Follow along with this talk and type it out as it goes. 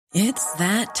It's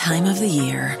that time of the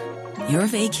year. Your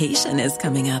vacation is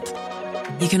coming up.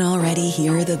 You can already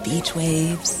hear the beach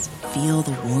waves, feel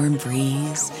the warm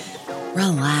breeze,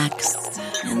 relax,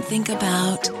 and think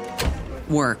about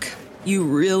work. You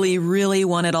really, really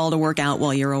want it all to work out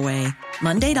while you're away.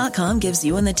 Monday.com gives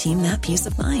you and the team that peace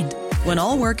of mind. When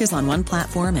all work is on one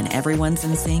platform and everyone's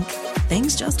in sync,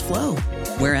 things just flow.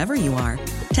 Wherever you are,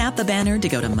 tap the banner to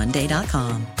go to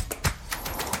Monday.com.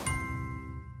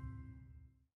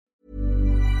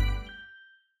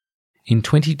 In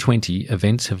 2020,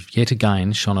 events have yet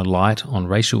again shone a light on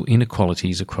racial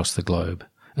inequalities across the globe.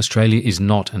 Australia is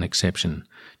not an exception.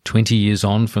 20 years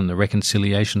on from the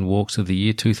reconciliation walks of the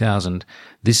year 2000,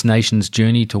 this nation's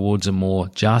journey towards a more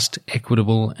just,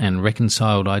 equitable and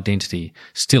reconciled identity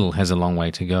still has a long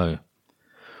way to go.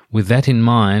 With that in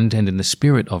mind and in the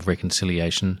spirit of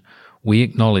reconciliation, we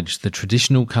acknowledge the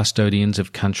traditional custodians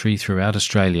of country throughout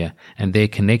Australia and their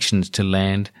connections to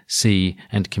land, sea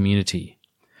and community.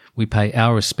 We pay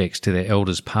our respects to their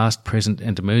elders past, present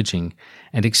and emerging,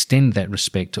 and extend that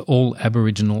respect to all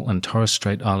Aboriginal and Torres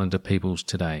Strait Islander peoples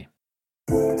today.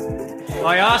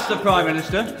 I asked the Prime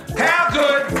Minister, how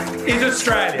good is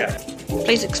Australia?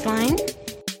 Please explain.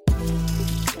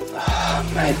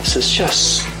 Mate, this is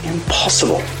just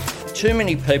impossible. Too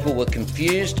many people were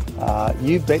confused.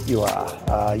 You bet you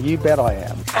are. You bet I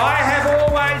am. I have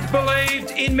always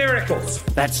believed in miracles.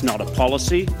 That's not a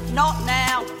policy. Not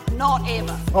now, not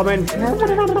ever. I mean,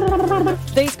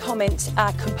 These comments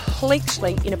are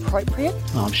completely inappropriate.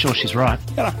 Oh, I'm sure she's right.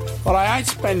 But I ain't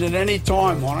spending any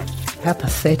time on it. how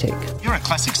pathetic. You're a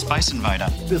classic space invader.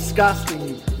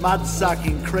 Disgusting,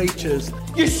 mud-sucking creatures.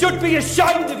 You should be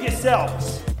ashamed of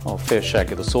yourselves. Oh, fair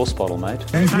shake of the sauce bottle, mate.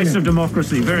 Taste of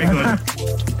democracy, very good.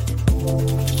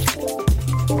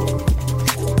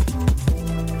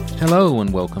 Hello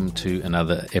and welcome to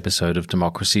another episode of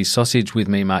Democracy Sausage with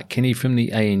me, Mark Kenny from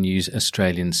the ANU's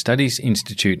Australian Studies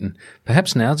Institute, and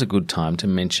perhaps now's a good time to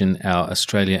mention our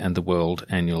Australia and the World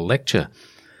annual lecture.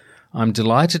 I'm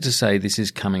delighted to say this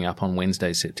is coming up on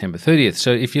Wednesday, September 30th.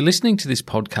 So if you're listening to this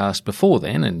podcast before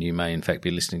then, and you may in fact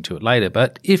be listening to it later,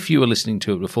 but if you were listening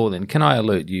to it before then, can I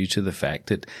alert you to the fact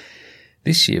that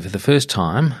this year, for the first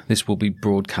time, this will be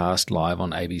broadcast live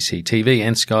on ABC TV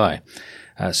and Sky.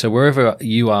 So wherever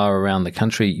you are around the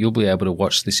country, you'll be able to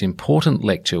watch this important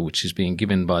lecture, which is being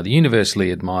given by the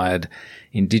universally admired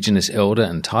Indigenous elder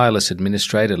and tireless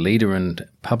administrator, leader and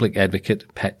public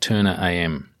advocate, Pat Turner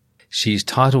AM. She's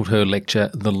titled her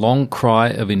lecture, The Long Cry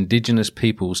of Indigenous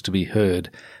Peoples to be Heard,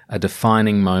 a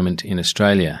Defining Moment in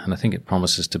Australia. And I think it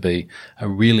promises to be a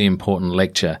really important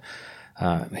lecture.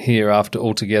 Hereafter,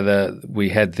 altogether, we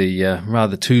had the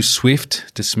rather too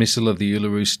swift dismissal of the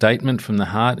Uluru Statement from the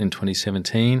Heart in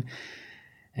 2017.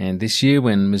 And this year,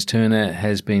 when Ms Turner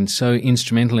has been so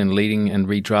instrumental in leading and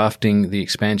redrafting the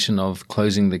expansion of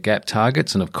closing the gap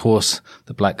targets, and of course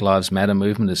the Black Lives Matter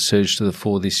movement has surged to the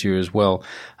fore this year as well,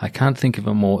 I can't think of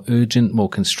a more urgent, more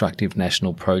constructive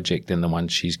national project than the one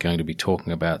she's going to be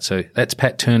talking about. So that's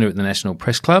Pat Turner at the National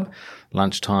Press Club,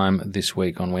 lunchtime this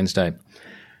week on Wednesday.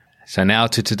 So now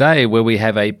to today, where we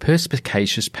have a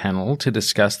perspicacious panel to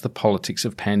discuss the politics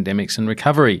of pandemics and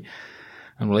recovery.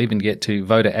 And we'll even get to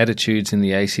voter attitudes in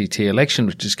the ACT election,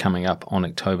 which is coming up on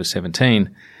October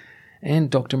 17. And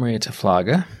Dr. Maria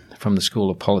Taflaga from the School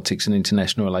of Politics and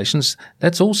International Relations.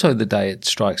 That's also the day, it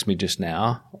strikes me just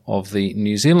now, of the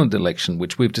New Zealand election,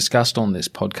 which we've discussed on this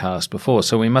podcast before.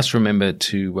 So we must remember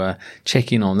to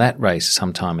check in on that race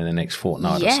sometime in the next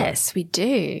fortnight or so. Yes, we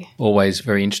do. Always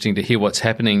very interesting to hear what's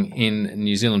happening in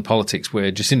New Zealand politics,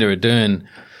 where Jacinda Ardern,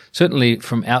 certainly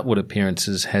from outward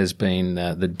appearances, has been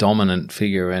the dominant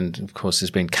figure, and of course there's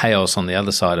been chaos on the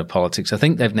other side of politics. I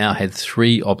think they've now had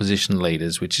 3 opposition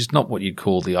leaders, which is not what you'd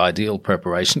call the ideal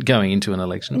preparation going into an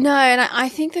election. No, and I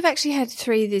think they've actually had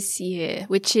 3 this year,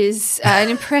 which is an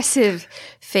impressive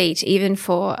feat, even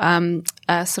for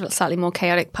a sort of slightly more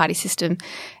chaotic party system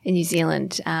in New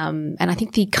Zealand. And I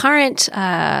think the current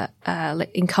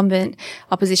incumbent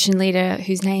opposition leader,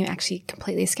 whose name actually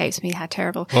completely escapes me, how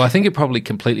terrible. Well, I think it probably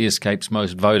completely escapes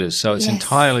most voters, so it's Yes.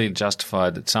 entirely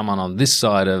justified that someone on this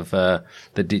side of the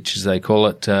ditch, as they call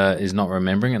it, is not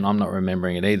remembering, and I'm not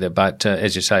remembering it either. But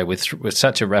as you say, with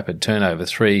such a rapid turnover,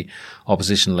 3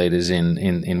 opposition leaders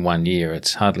in 1 year,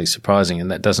 it's hardly surprising,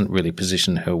 and that doesn't really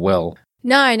position her well.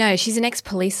 No, she's an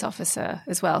ex-police officer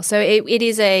as well. So it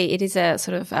is a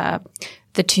sort of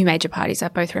the 2 major parties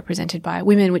are both represented by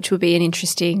women, which would be an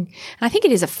interesting, and I think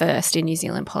it is a first in New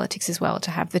Zealand politics as well to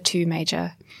have the 2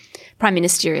 major prime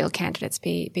ministerial candidates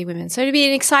be women. So it'd be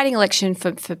an exciting election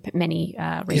for many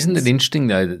reasons. Isn't it interesting,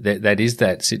 though, that is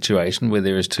that situation where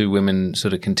there is two women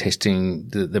sort of contesting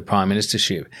the prime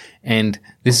ministership? And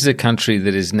this is a country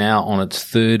that is now on its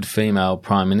third female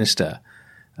prime minister,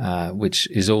 which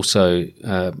is also,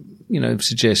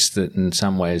 suggests that in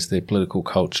some ways their political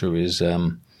culture is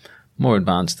more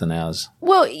advanced than ours.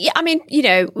 Well, yeah, I mean,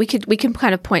 we can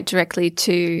kind of point directly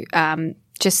to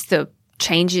just the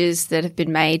changes that have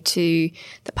been made to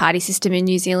the party system in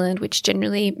New Zealand, which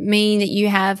generally mean that you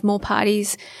have more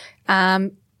parties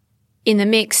in the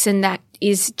mix, and that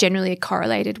is generally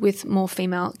correlated with more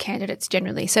female candidates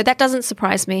generally. So that doesn't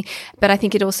surprise me, but I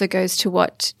think it also goes to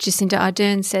what Jacinda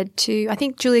Ardern said to, I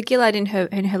think, Julia Gillard in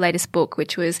her latest book,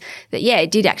 which was that, yeah, it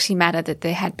did actually matter that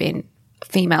there had been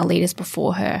female leaders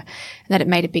before her, and that it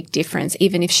made a big difference,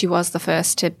 even if she was the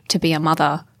first to be a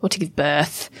mother or to give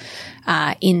birth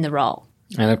in the role.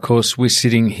 And of course, we're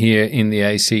sitting here in the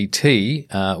ACT,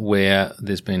 where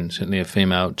there's been certainly a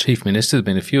female chief minister. There've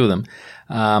been a few of them,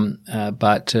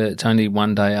 but it's only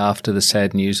one day after the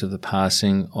sad news of the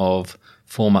passing of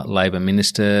former Labor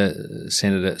Minister,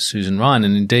 Senator Susan Ryan.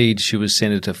 And indeed, she was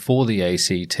Senator for the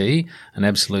ACT, an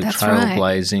absolute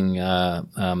trailblazing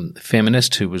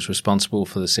feminist who was responsible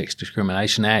for the Sex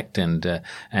Discrimination Act and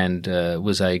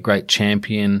was a great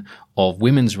champion of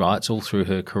women's rights all through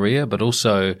her career. But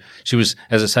also she was,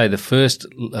 as I say, the first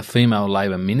female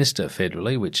Labor minister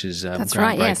federally, which is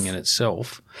groundbreaking in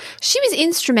itself. She was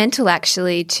instrumental,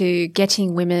 actually, to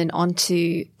getting women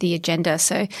onto the agenda.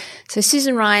 So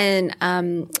Susan Ryan,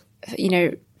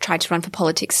 tried to run for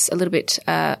politics a little bit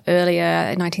earlier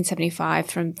in 1975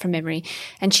 from memory,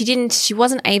 and she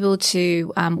wasn't able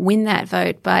to win that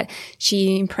vote, but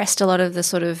she impressed a lot of the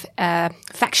sort of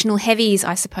factional heavies,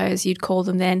 I suppose you'd call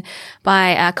them then,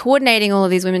 by coordinating all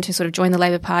of these women to sort of join the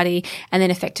Labor Party, and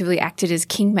then effectively acted as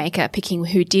kingmaker, picking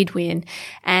who did win.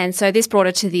 And so this brought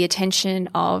her to the attention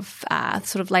of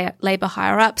sort of Labor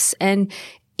higher-ups, and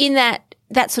in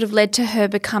that sort of led to her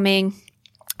becoming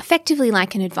effectively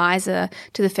like an advisor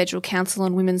to the Federal Council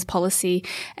on Women's Policy.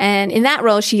 And in that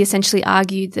role, she essentially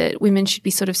argued that women should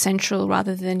be sort of central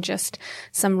rather than just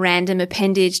some random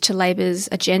appendage to Labor's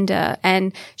agenda.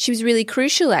 And she was really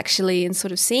crucial, actually, in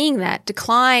sort of seeing that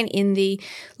decline in the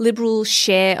Liberal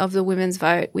share of the women's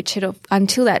vote, which had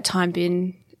until that time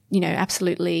been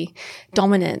absolutely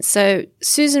dominant. So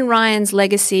Susan Ryan's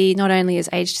legacy, not only as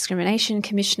Age Discrimination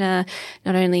Commissioner,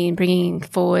 not only in bringing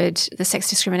forward the Sex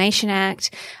Discrimination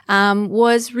Act,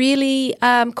 was really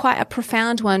quite a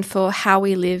profound one for how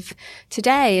we live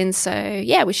today. And so,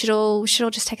 yeah, we should all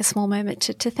just take a small moment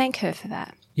to thank her for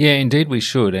that. Yeah, indeed we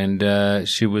should. And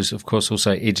she was, of course,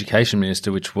 also Education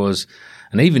Minister, which was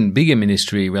an even bigger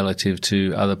ministry relative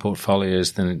to other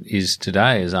portfolios than it is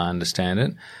today, as I understand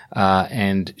it.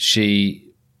 And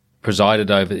she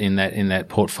presided over in that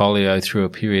portfolio through a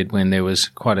period when there was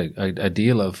quite a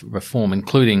deal of reform,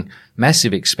 including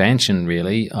massive expansion,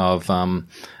 really, of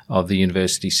the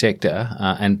university sector,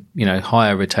 and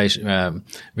higher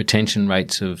retention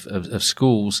rates of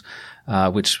schools,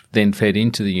 which then fed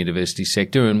into the university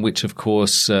sector, and which, of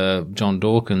course, John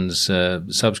Dawkins,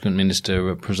 subsequent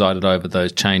minister, presided over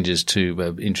those changes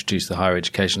to introduce the Higher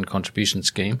Education Contribution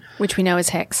Scheme, which we know as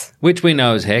HECS.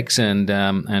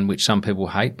 And which some people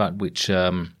hate, but which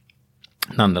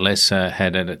nonetheless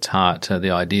had at its heart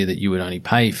the idea that you would only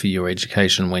pay for your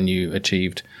education when you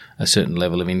achieved a certain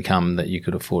level of income that you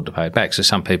could afford to pay it back. So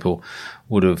some people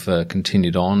would have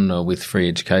continued on with free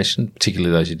education,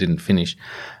 particularly those who didn't finish.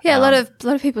 Yeah, a lot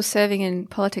of people serving in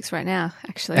politics right now,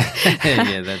 actually.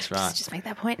 Yeah, that's right. Just make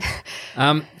that point.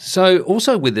 So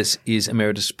also with us is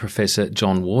Emeritus Professor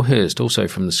John Warhurst, also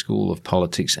from the School of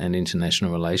Politics and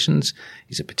International Relations.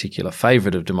 He's a particular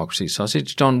favourite of Democracy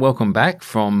Sausage. John, welcome back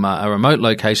from a remote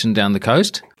location down the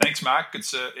coast. Thanks, Mark.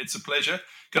 It's a pleasure.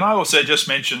 Can I also just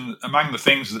mention, among the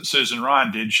things that Susan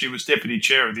Ryan did, she was Deputy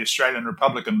Chair of the Australian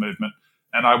Republican Movement,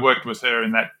 and I worked with her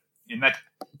in that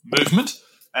movement,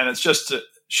 and it just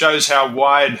shows how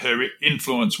wide her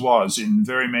influence was in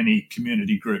very many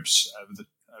community groups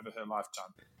over her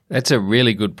lifetime. That's a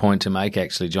really good point to make,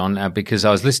 actually, John, because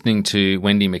I was listening to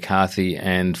Wendy McCarthy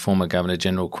and former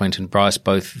Governor-General Quentin Bryce,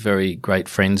 both very great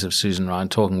friends of Susan Ryan,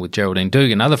 talking with Geraldine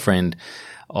Doogue, another friend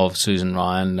of Susan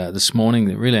Ryan, this morning.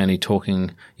 They're really only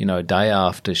talking, a day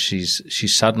after she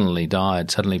suddenly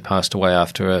passed away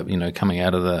after, coming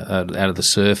out of the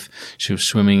surf. She was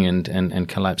swimming and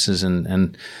collapses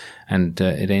and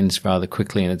it ends rather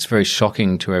quickly, and it's very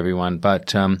shocking to everyone.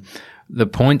 But the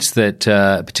points that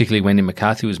particularly Wendy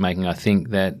McCarthy was making, I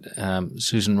think that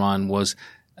Susan Ryan was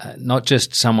not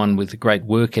just someone with a great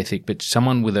work ethic, but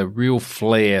someone with a real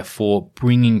flair for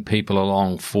bringing people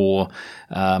along, for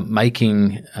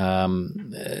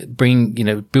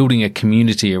building a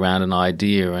community around an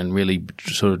idea and really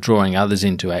sort of drawing others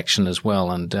into action as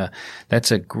well. And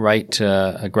that's a great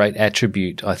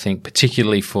attribute, I think,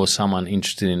 particularly for someone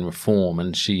interested in reform.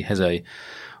 And she had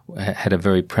a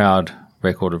very proud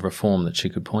record of reform that she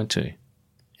could point to.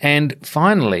 And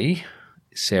finally,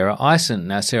 Sarah Eisen.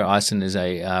 Now, Sarah Eisen is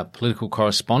a political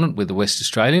correspondent with the West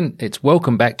Australian. It's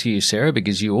welcome back to you, Sarah,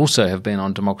 because you also have been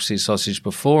on Democracy Sausage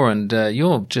before, and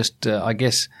you're just, I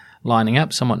guess, lining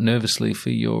up somewhat nervously for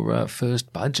your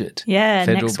first budget. Yeah,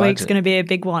 next week's going to be a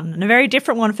big one, and a very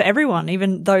different one for everyone.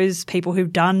 Even those people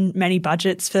who've done many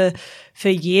budgets for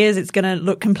years, it's going to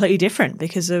look completely different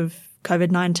because of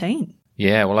COVID-19.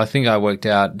 Yeah, well, I think I worked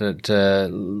out that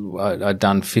I'd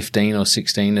done 15 or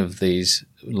 16 of these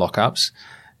lockups,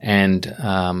 and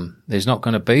there's not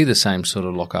going to be the same sort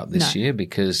of lockup this year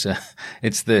because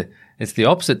it's the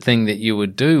opposite thing that you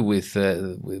would do with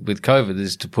COVID,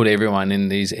 is to put everyone in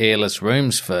these airless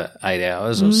rooms for 8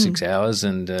 hours or 6 hours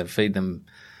and feed them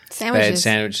bad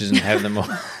sandwiches and have them all,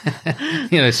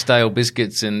 stale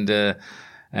biscuits and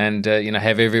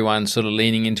have everyone sort of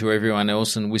leaning into everyone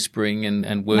else and whispering and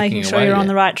working away. Making sure you're on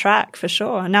the right track, for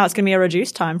sure. And now it's going to be a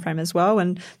reduced time frame as well,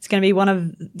 and it's going to be one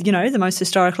of, the most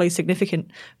historically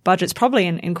significant budgets probably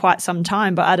in quite some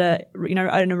time, but at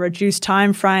a reduced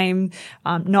time frame,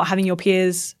 not having your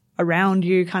peers around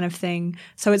you kind of thing.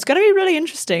 So it's going to be really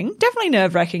interesting. Definitely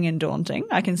nerve-wracking and daunting,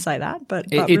 I can say that. But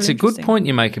it's really a good point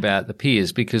you make about the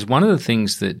peers, because one of the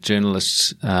things that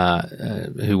journalists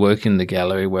who work in the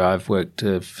gallery, where I've worked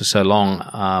for so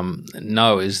long,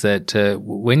 know is that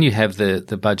when you have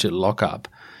the budget lockup,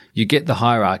 you get the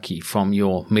hierarchy from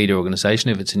your media organisation.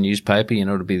 If it's a newspaper,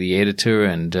 it'll be the editor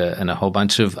and a whole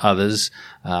bunch of others.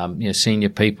 Senior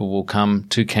people will come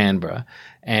to Canberra.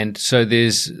 And so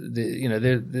there's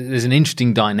an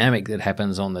interesting dynamic that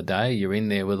happens on the day. You're in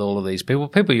there with all of these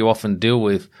people you often deal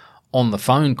with on the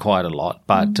phone quite a lot,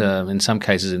 but in some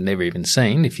cases have never even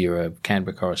seen if you're a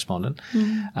Canberra correspondent.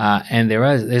 And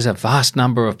there's a vast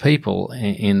number of people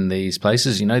in these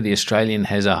places. The Australian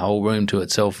has a whole room to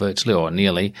itself virtually, or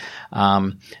nearly. There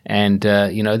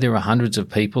are hundreds of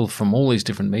people from all these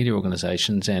different media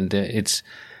organisations, and it's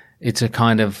a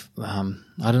kind of,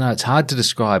 I don't know, it's hard to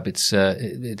describe. It's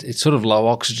sort of low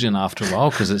oxygen after a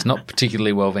while because it's not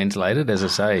particularly well ventilated, as I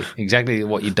say, exactly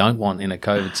what you don't want in a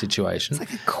COVID situation. It's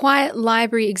like a quiet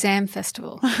library exam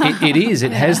festival. It is.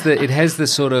 It has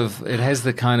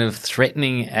the kind of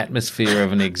threatening atmosphere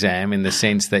of an exam, in the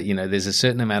sense that, there's a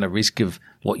certain amount of risk of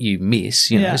what you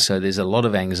miss, so there's a lot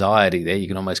of anxiety there. You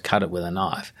can almost cut it with a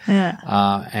knife.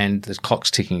 And the clock's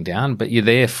ticking down, but you're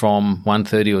there from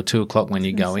 1:30 or 2 o'clock when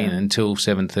you go in until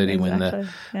 7:30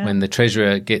 when the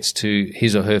treasurer gets to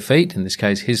his or her feet, in this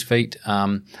case his feet,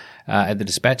 at the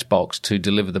dispatch box to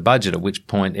deliver the budget, at which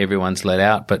point everyone's let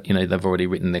out, but they've already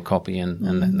written their copy,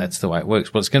 and that's the way it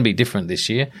works. Well, it's going to be different this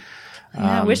year.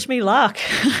 Wish me luck.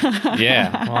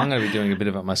 Yeah, well, I'm going to be doing a bit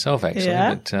of it myself, actually.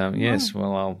 Yeah? But yes,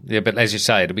 well, but as you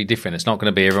say, it'll be different. It's not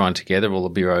going to be everyone together. All the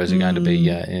bureaus are going to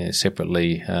be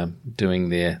separately doing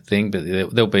their thing, but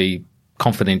there'll be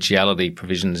confidentiality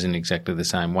provisions in exactly the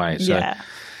same way. So,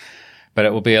 but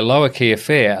it will be a lower key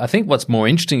affair. I think what's more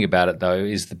interesting about it, though,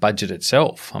 is the budget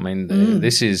itself. I mean,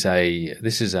 this is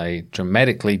a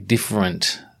dramatically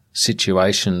different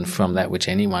situation from that which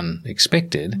anyone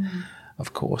expected.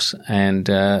 Of course, and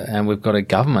we've got a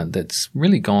government that's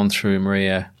really gone through,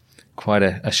 Maria, quite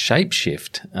a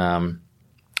shapeshift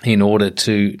in order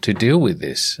to deal with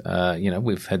this.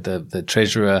 We've had the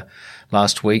Treasurer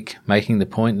last week making the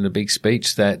point in a big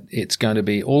speech that it's going to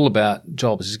be all about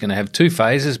jobs. It's going to have two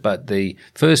phases, but the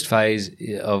first phase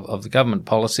of the government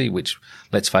policy, which,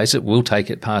 let's face it, will take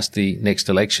it past the next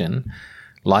election,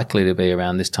 likely to be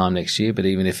around this time next year, but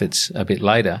even if it's a bit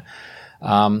later,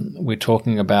 we're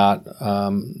talking about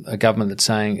a government that's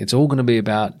saying it's all going to be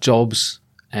about jobs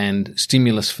and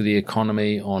stimulus for the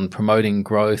economy, on promoting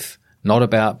growth, not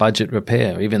about budget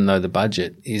repair, even though the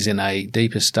budget is in a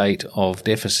deeper state of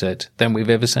deficit than we've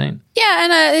ever seen. Yeah,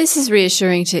 and this is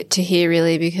reassuring to hear,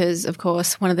 really, because, of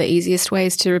course, one of the easiest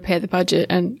ways to repair the budget,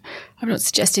 and I'm not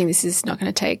suggesting this is not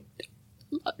going to take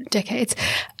decades,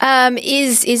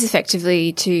 is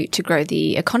effectively to grow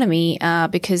the economy,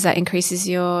 because that increases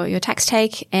your tax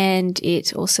take, and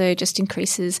it also just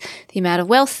increases the amount of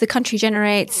wealth the country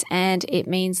generates, and it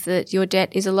means that your debt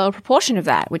is a lower proportion of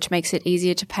that, which makes it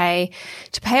easier to pay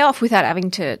off without having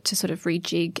to sort of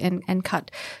rejig and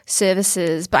cut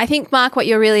services. But I think, Mark, what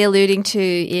you're really alluding to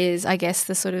is, I guess,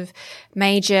 the sort of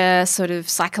major sort of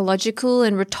psychological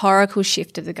and rhetorical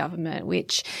shift of the government,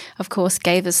 which of course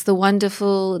gave us the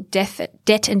wonderful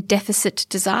debt and deficit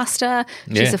disaster,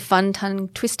 which is a fun tongue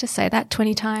twister, say that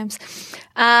 20 times.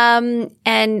 And,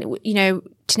 to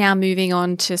now moving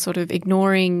on to sort of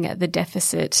ignoring the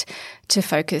deficit to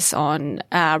focus on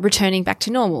returning back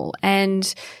to normal.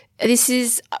 And this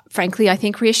is, frankly, I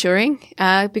think reassuring,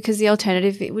 because the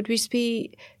alternative, it would just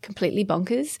be completely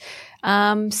bonkers.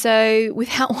 So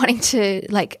without wanting to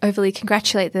overly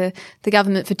congratulate the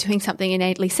government for doing something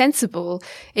innately sensible,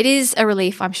 it is a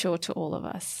relief, I'm sure, to all of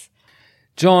us.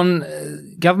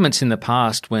 John, governments in the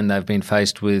past, when they've been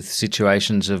faced with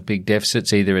situations of big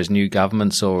deficits, either as new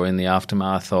governments or in the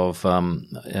aftermath of,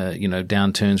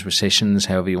 downturns, recessions,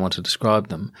 however you want to describe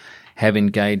them, have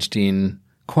engaged in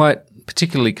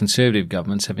particularly conservative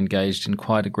governments have engaged in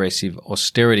quite aggressive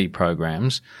austerity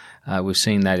programs. We've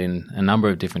seen that in a number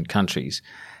of different countries.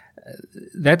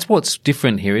 That's what's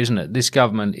different here, isn't it? This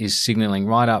government is signalling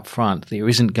right up front there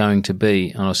isn't going to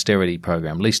be an austerity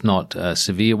program, at least not a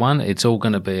severe one. It's all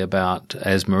going to be about,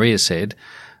 as Maria said,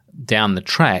 down the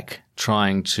track,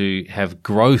 trying to have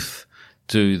growth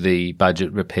do the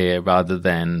budget repair rather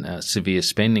than severe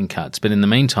spending cuts. But in the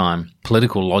meantime,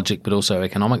 political logic but also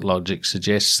economic logic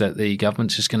suggests that the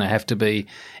government's just going to have to be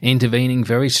intervening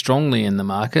very strongly in the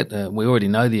market. We already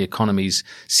know the economy's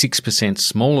 6%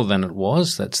 smaller than it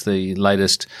was. That's the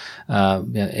latest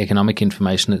economic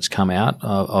information that's come out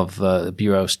of the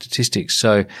Bureau of Statistics.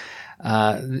 So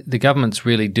the government's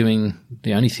really doing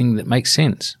the only thing that makes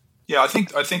sense. Yeah, I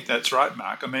think that's right,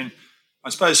 Mark. I mean, I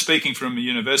suppose speaking from a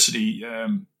university,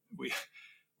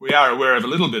 we are aware of a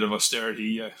little bit of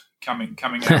austerity coming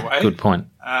our way. Good point.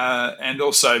 And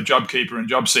also JobKeeper and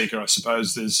JobSeeker, I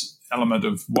suppose there's element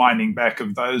of winding back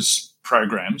of those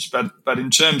programs. But in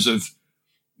terms of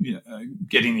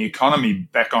getting the economy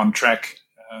back on track,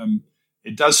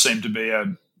 it does seem to be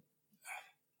a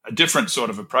different sort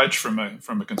of approach from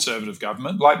a conservative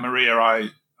government. Like Maria,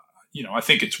 I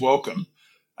think it's welcome.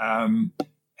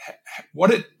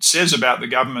 What it says about the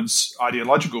government's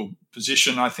ideological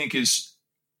position, I think, is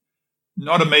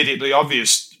not immediately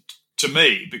obvious to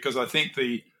me, because I think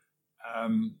the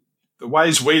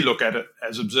ways we look at it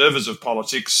as observers of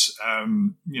politics,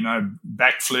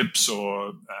 backflips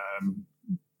or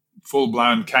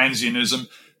full-blown Keynesianism,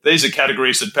 these are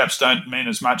categories that perhaps don't mean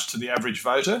as much to the average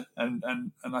voter.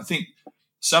 And I think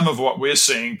some of what we're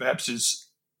seeing perhaps is,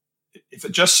 if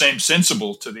it just seems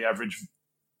sensible to the average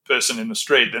person in the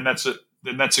street, then that's a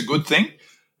good thing.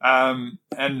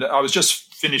 And I was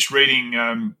just finished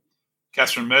reading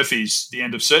Catherine Murphy's The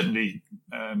End of Certainty,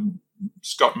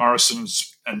 Scott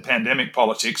Morrison's and Pandemic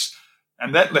Politics,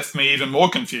 and that left me even more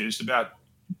confused about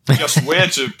just where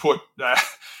to put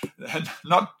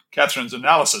not Catherine's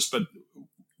analysis, but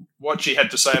what she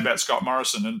had to say about Scott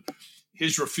Morrison and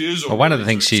his refusal. Well, one of the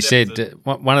things she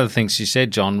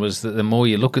said, John, was that the more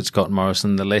you look at Scott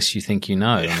Morrison, the less you think you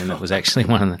know. Yeah. I mean, that was actually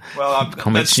one of the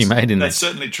comments she made in that's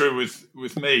certainly true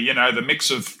with me. The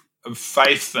mix of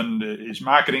faith and his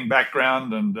marketing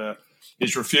background and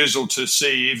his refusal to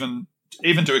see even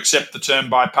to accept the term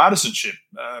bipartisanship,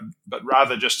 but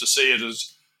rather just to see it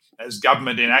as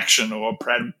government in action or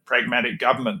pragmatic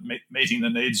government meeting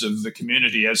the needs of the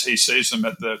community as he sees them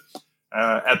at the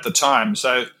time.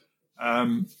 So. I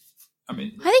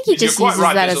think he just uses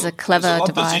that as a clever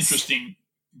device. That's interesting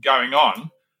going on.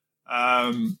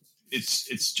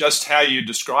 It's just how you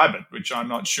describe it, which I'm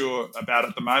not sure about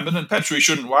at the moment. And perhaps we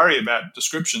shouldn't worry about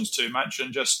descriptions too much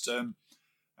and just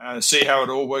see how it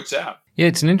all works out. Yeah,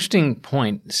 it's an interesting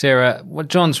point, Sarah. What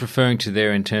John's referring to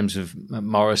there in terms of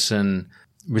Morrison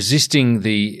resisting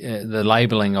the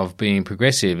labelling of being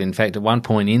progressive. In fact, at one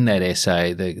point in that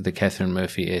essay, the Catherine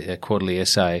Murphy quarterly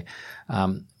essay,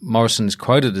 Morrison's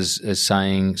quoted as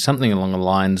saying something along the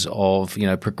lines of,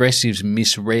 progressives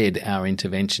misread our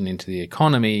intervention into the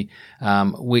economy.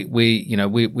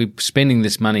 We're spending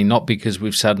this money not because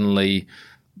we've suddenly,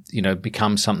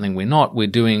 become something we're not. We're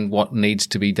doing what needs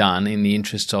to be done in the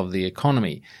interests of the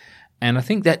economy. And I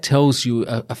think that tells you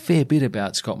a fair bit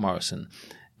about Scott Morrison.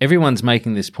 Everyone's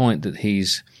making this point that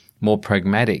he's more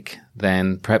pragmatic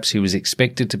than perhaps he was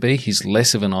expected to be. He's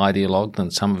less of an ideologue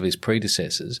than some of his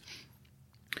predecessors.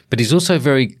 But he's also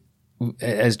very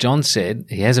as John said,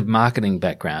 he has a marketing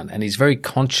background and he's very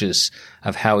conscious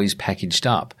of how he's packaged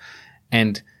up.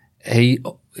 And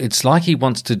it's like he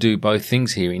wants to do both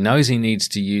things here. He knows he needs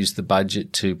to use the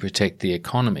budget to protect the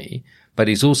economy, but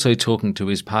he's also talking to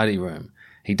his party room.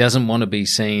 He doesn't want to be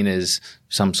seen as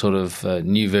some sort of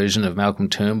new version of Malcolm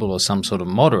Turnbull or some sort of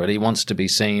moderate. He wants to be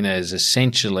seen as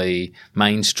essentially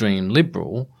mainstream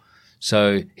liberal.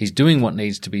 So he's doing what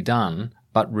needs to be done,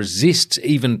 but resists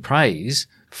even praise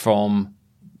from,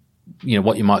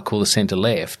 what you might call the centre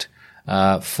left,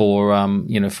 for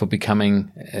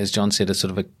becoming, as John said, a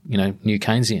sort of a, new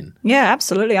Keynesian. Yeah,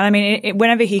 absolutely. I mean,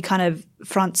 whenever he kind of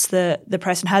fronts the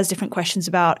press and has different questions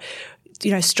about,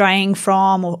 straying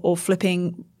from or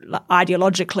flipping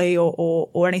ideologically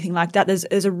or anything like that,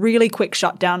 there's a really quick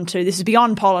shutdown to this is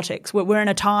beyond politics. We're in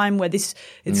a time where it's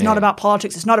not about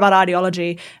politics, it's not about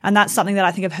ideology, and that's something that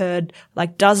I think I've heard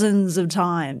like dozens of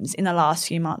times in the last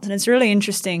few months, and it's really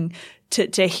interesting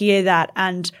to hear that.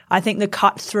 And I think the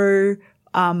cut through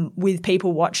with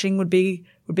people watching would be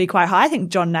quite high. I think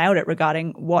John nailed it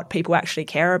regarding what people actually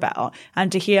care about.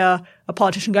 And to hear a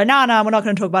politician go, no, we're not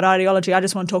going to talk about ideology. I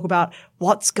just want to talk about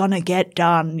what's going to get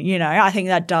done. I think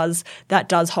that does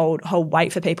hold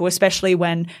weight for people, especially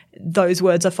when those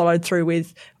words are followed through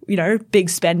with, big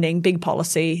spending, big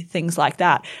policy, things like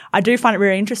that. I do find it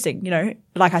really interesting,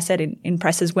 like I said, in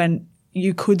presses when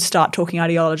you could start talking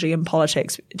ideology and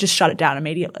politics, just shut it down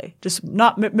immediately. Just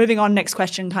not moving on, next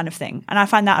question kind of thing. And I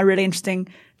find that a really interesting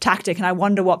tactic. And I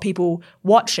wonder what people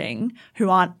watching who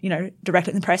aren't,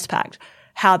 directly in the press packed,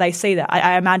 how they see that.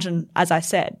 I imagine, as I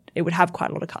said, it would have quite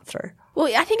a lot of cut through. Well,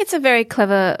 I think it's a very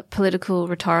clever political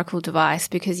rhetorical device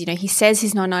because, he says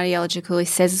he's non-ideological. He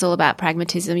says it's all about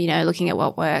pragmatism, looking at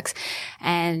what works.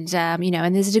 And,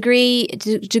 and there's a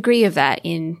degree of that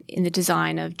in the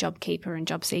design of JobKeeper and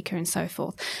JobSeeker and so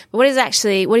forth. But what he's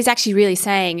actually really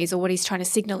saying is, or what he's trying to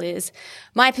signal is,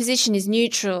 my position is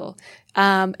neutral.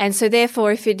 And so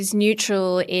therefore, if it is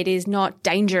neutral, it is not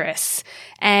dangerous.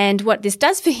 And what this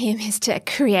does for him is to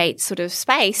create sort of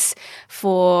space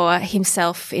for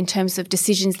himself in terms of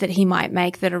decisions that he might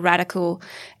make that are radical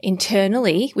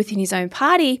internally within his own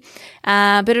party.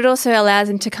 But it also allows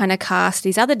him to kind of cast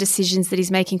these other decisions that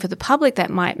he's making for the public that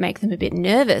might make them a bit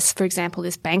nervous. For example,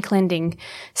 this bank lending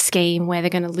scheme where they're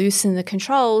going to loosen the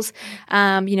controls.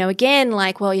 Again,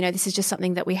 this is just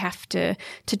something that we have to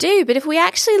do. But if we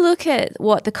actually look at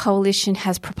what the coalition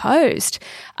has proposed,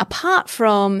 apart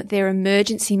from their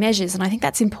emergency measures, and I think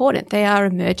that's important, they are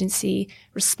emergency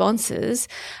responses.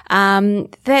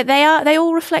 They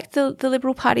all reflect the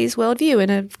Liberal Party's worldview,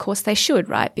 and of course they should,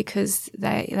 right? Because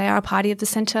they are a party of the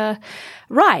centre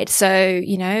right. So,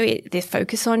 their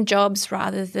focus on jobs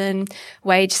rather than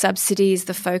wage subsidies,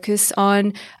 the focus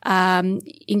on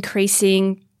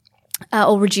increasing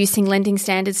or reducing lending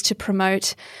standards to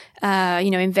promote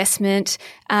investment.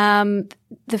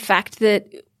 The fact that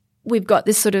we've got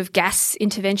this sort of gas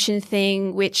intervention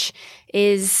thing, which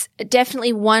is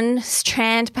definitely one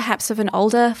strand perhaps of an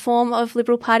older form of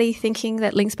Liberal Party thinking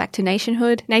that links back to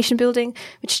nationhood, nation building,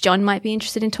 which John might be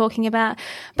interested in talking about.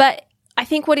 But I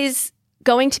think what is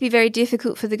going to be very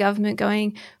difficult for the government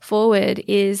going forward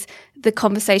is the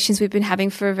conversations we've been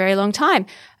having for a very long time.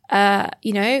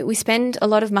 We spend a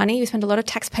lot of money, we spend a lot of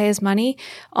taxpayers' money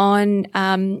on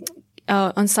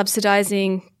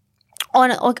subsidizing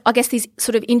I guess these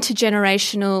sort of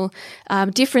intergenerational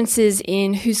differences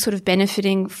in who's sort of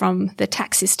benefiting from the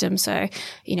tax system. So,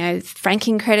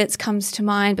 franking credits comes to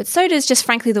mind, but so does just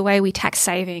frankly the way we tax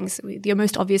savings, the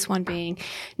most obvious one being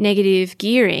negative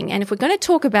gearing. And if we're going to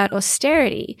talk about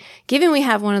austerity, given we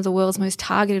have one of the world's most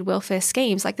targeted welfare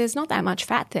schemes, there's not that much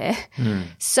fat there.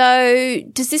 So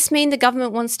does this mean the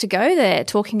government wants to go there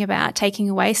talking about taking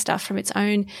away stuff from its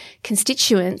own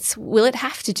constituents? Will it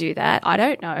have to do that? I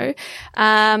don't know.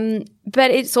 But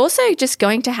it's also just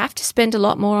going to have to spend a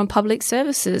lot more on public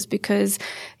services because,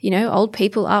 old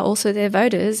people are also their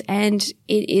voters and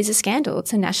it is a scandal.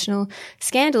 It's a national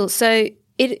scandal. So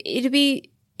it'd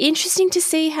be interesting to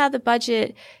see how the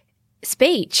budget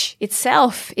speech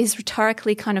itself is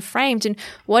rhetorically kind of framed and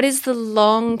what is the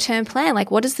long-term plan?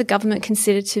 What does the government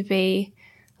consider to be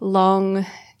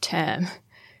long-term?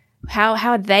 How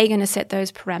are they going to set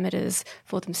those parameters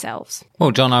for themselves?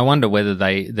 Well, John, I wonder whether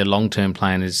the long-term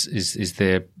plan is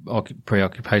their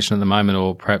preoccupation at the moment,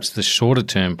 or perhaps the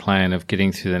shorter-term plan of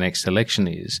getting through the next election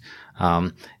is.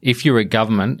 If you're a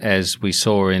government, as we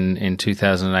saw in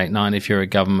 2008-9, if you're a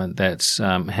government that's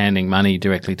handing money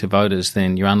directly to voters,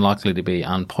 then you're unlikely to be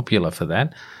unpopular for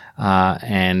that.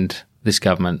 And this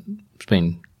government's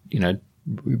been,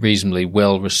 reasonably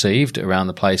well received around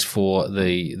the place for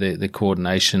the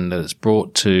coordination that it's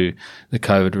brought to the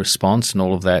COVID response and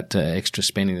all of that extra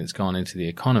spending that's gone into the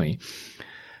economy.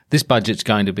 This budget's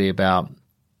going to be about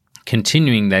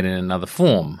continuing that in another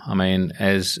form. I mean,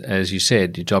 as you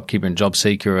said, your JobKeeper and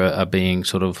JobSeeker are being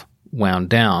sort of wound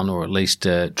down, or at least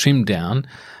trimmed down.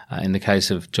 In the case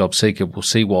of JobSeeker, we'll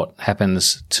see what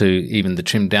happens to even the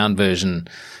trimmed down version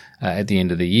at the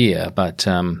end of the year, but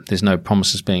there's no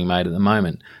promises being made at the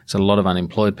moment. There's a lot of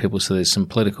unemployed people, so there's some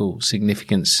political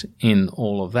significance in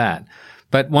all of that.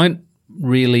 But won't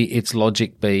really its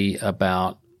logic be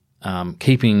about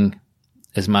keeping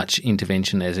as much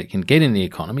intervention as it can get in the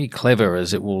economy, clever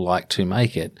as it will like to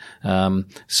make it,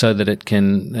 so that it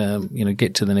can,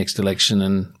 get to the next election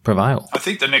and prevail? I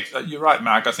think you're right,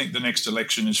 Mark. I think the next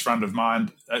election is front of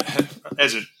mind,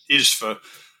 as it is for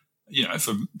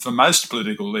most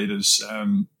political leaders.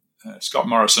 Scott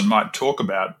Morrison might talk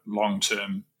about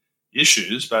long-term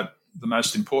issues, but the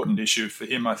most important issue for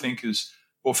him, I think, is,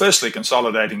 well, firstly,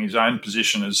 consolidating his own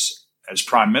position as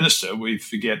Prime Minister. We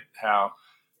forget how,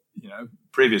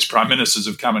 previous Prime Ministers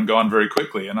have come and gone very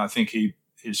quickly, and I think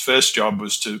his first job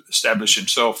was to establish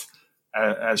himself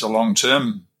as a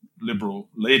long-term Liberal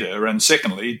leader, and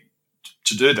secondly,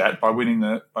 to do that by winning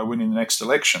the next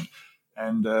election.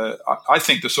 And I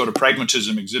think the sort of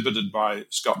pragmatism exhibited by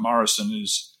Scott Morrison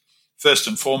is, first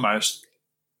and foremost,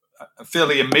 a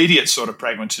fairly immediate sort of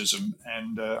pragmatism.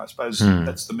 And I suppose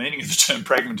that's the meaning of the term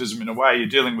pragmatism in a way. You're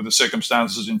dealing with the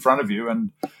circumstances in front of you.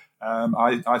 And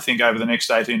I think over the next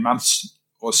 18 months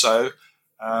or so,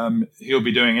 he'll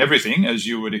be doing everything, as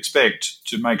you would expect,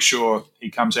 to make sure he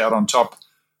comes out on top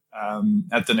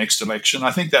at the next election.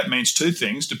 I think that means two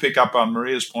things, to pick up on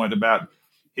Maria's point about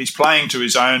he's playing to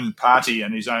his own party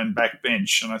and his own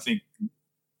backbench, and I think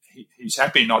he's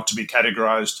happy not to be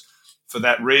categorised for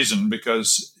that reason,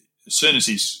 because as soon as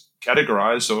he's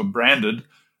categorised or branded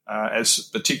as a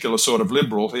particular sort of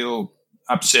Liberal, he'll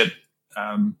upset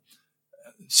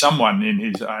someone in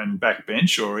his own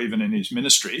backbench or even in his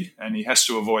ministry, and he has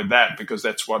to avoid that because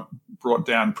that's what brought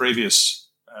down previous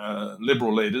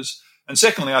Liberal leaders. And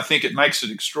secondly, I think it makes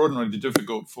it extraordinarily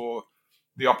difficult for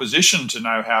the opposition to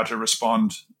know how to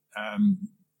respond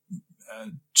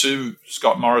to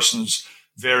Scott Morrison's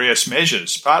various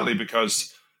measures, partly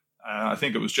because I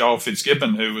think it was Joel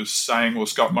Fitzgibbon who was saying, well,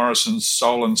 Scott Morrison's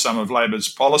stolen some of Labor's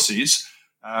policies,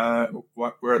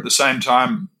 where at the same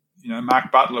time, Mark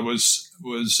Butler was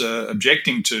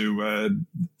objecting to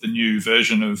the new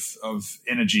version of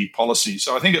energy policy.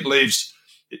 So I think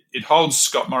it holds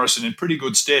Scott Morrison in pretty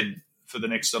good stead for the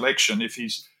next election if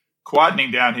he's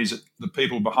quietening down the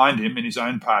people behind him in his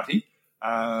own party,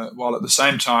 while at the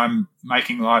same time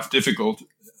making life difficult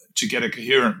to get a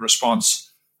coherent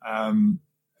response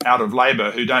out of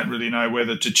Labor, who don't really know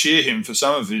whether to cheer him for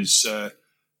some of his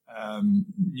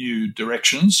new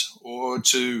directions or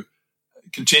to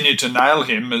continue to nail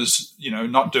him as,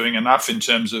 not doing enough in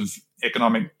terms of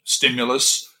economic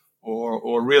stimulus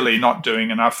or really not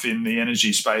doing enough in the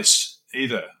energy space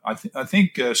either. I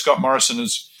think Scott Morrison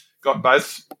has got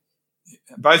both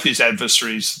his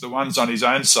adversaries, the ones on his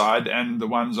own side and the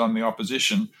ones on the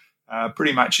opposition,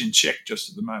 pretty much in check just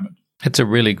at the moment. That's a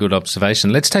really good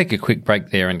observation. Let's take a quick break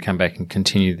there and come back and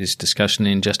continue this discussion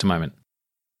in just a moment.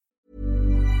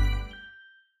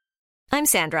 I'm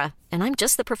Sandra, and I'm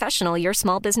just the professional your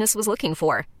small business was looking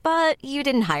for. But you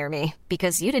didn't hire me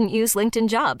because you didn't use LinkedIn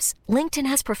Jobs. LinkedIn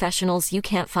has professionals you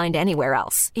can't find anywhere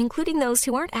else, including those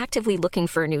who aren't actively looking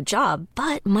for a new job,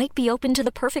 but might be open to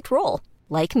the perfect role,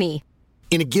 like me.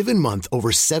 In a given month,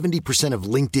 over 70% of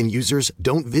LinkedIn users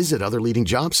don't visit other leading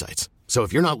job sites. So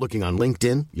if you're not looking on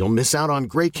LinkedIn, you'll miss out on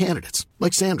great candidates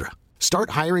like Sandra.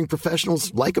 Start hiring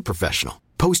professionals like a professional.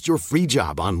 Post your free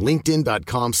job on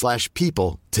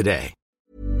linkedin.com/people today.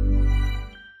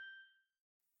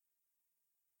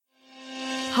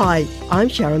 Hi, I'm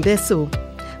Sharon Bessel.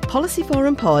 Policy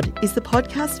Forum Pod is the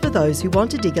podcast for those who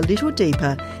want to dig a little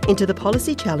deeper into the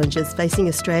policy challenges facing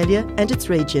Australia and its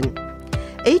region.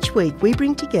 Each week we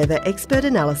bring together expert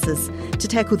analysis to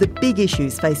tackle the big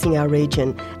issues facing our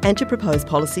region and to propose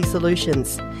policy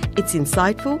solutions. It's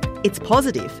insightful, it's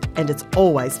positive, and it's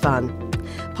always fun.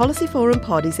 Policy Forum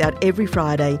Pod is out every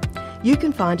Friday. You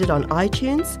can find it on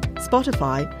iTunes,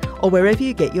 Spotify, or wherever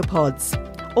you get your pods.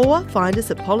 Or find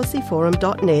us at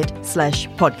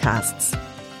policyforum.net/podcasts.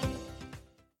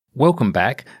 Welcome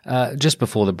back. Just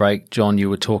before the break, John, you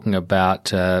were talking about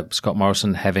Scott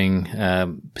Morrison having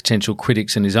potential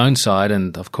critics in his own side,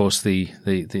 and of course the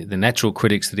natural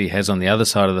critics that he has on the other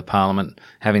side of the parliament,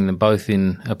 having them both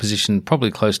in a position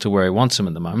probably close to where he wants them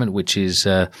at the moment, which is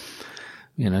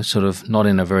sort of not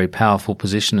in a very powerful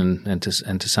position and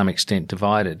to some extent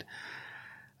divided.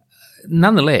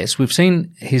 Nonetheless, we've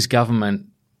seen his government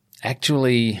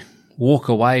actually walk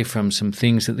away from some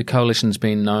things that the coalition's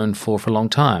been known for a long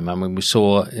time. I mean, we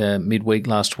saw midweek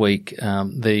last week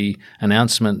the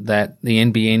announcement that the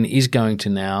NBN is going to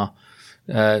now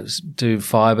do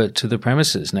fibre to the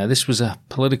premises. Now, this was a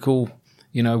political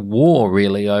war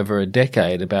really over a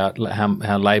decade about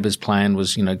how Labor's plan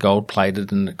was,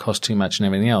 gold-plated and it cost too much and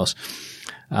everything else,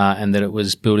 and that it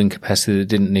was building capacity that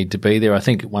didn't need to be there. I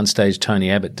think at one stage Tony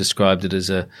Abbott described it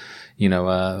as when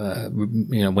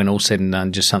all said and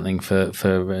done, just something for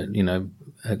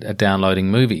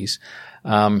downloading movies.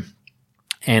 And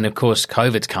of course,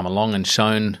 COVID's come along and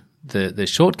shown the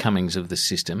shortcomings of the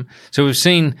system. So we've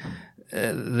seen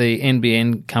the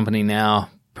NBN company now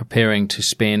preparing to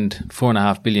spend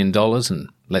 $4.5 billion, and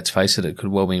let's face it could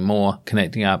well be more,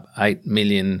 connecting up 8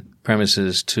 million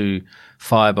premises to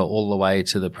fibre all the way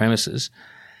to the premises.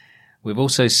 We've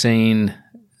also seen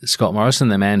Scott Morrison,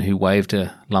 the man who waved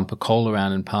a lump of coal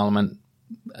around in Parliament,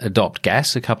 adopt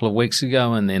gas a couple of weeks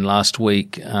ago, and then last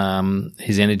week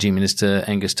his Energy Minister,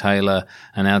 Angus Taylor,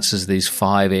 announces these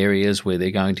 5 areas where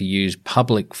they're going to use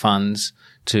public funds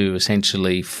to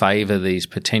essentially favour these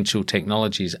potential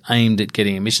technologies aimed at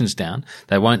getting emissions down.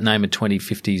 They won't name a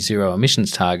 2050 zero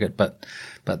emissions target, but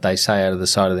they say out of the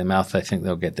side of their mouth they think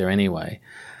they'll get there anyway.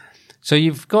 So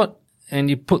you've got, and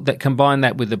you combine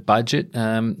that with the budget,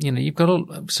 you've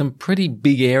got some pretty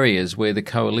big areas where the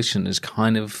coalition is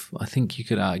kind of, I think you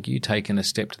could argue, taken a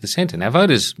step to the centre. Now,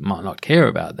 voters might not care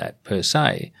about that per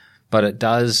se, but it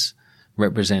does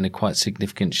represent a quite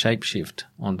significant shapeshift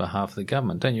on behalf of the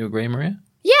government. Don't you agree, Maria?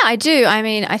 Yeah, I do. I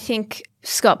mean, I think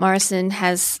Scott Morrison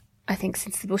has,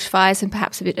 since the bushfires and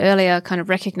perhaps a bit earlier, kind of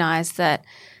recognised that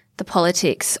the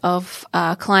politics of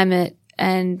climate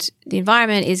and the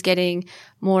environment is getting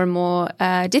more and more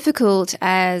difficult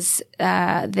as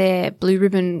their blue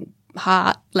ribbon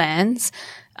heartlands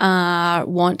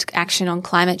want action on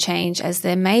climate change as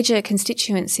their major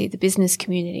constituency. The business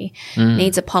community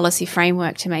needs a policy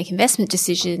framework to make investment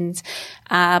decisions,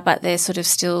 but they're sort of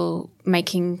still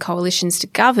making coalitions to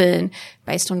govern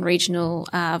based on regional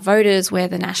voters, where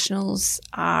the Nationals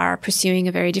are pursuing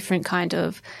a very different kind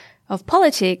of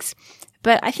politics.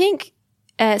 But I think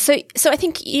So I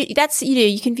think that's,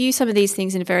 you can view some of these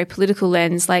things in a very political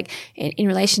lens, like in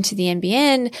relation to the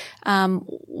NBN.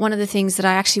 One of the things that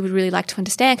I actually would really like to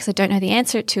understand, because I don't know the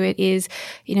answer to it, is,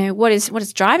 what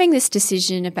is driving this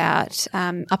decision about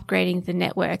upgrading the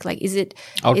network? Like,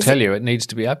 I'll tell you, it needs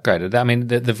to be upgraded. I mean,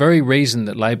 the very reason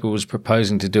that Labor was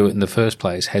proposing to do it in the first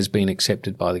place has been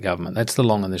accepted by the government. That's the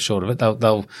long and the short of it.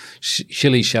 They'll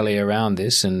shilly-shally around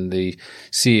this, and the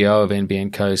CEO of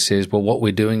NBN Co says, well, what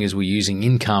we're doing is we're using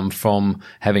income from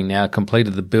having now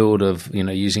completed the build of,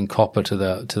 using copper to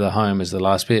the home as the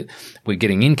last bit. We're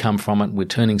getting income from it. We're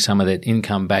turning some of that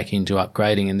income back into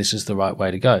upgrading, and this is the right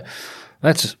way to go.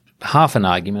 That's half an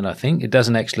argument, I think. It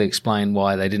doesn't actually explain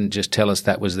why they didn't just tell us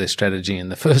that was their strategy in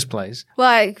the first place.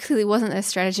 Well, it clearly wasn't their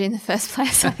strategy in the first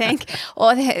place, I think.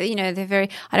 Or, they're very,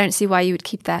 I don't see why you would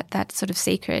keep that sort of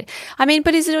secret. I mean,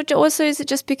 but is it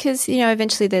just because,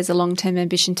 eventually there's a long-term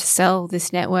ambition to sell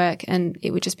this network and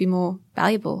it would just be more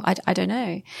valuable? I don't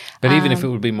know. But even if it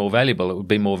would be more valuable, it would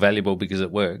be more valuable because it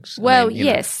works. Well,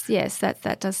 yes,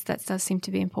 that does seem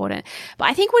to be important. But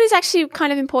I think what is actually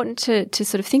kind of important to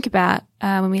sort of think about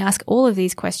when we ask all of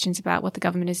these questions about what the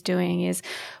government is doing is,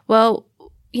 well,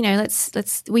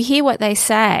 we hear what they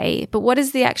say, but what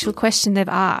is the actual question they've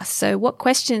asked? So what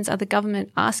questions are the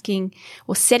government asking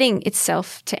or setting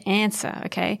itself to answer?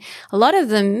 Okay. A lot of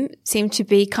them seem to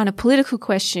be kind of political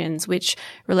questions, which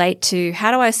relate to,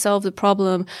 how do I solve the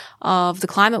problem of the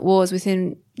climate wars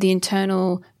within the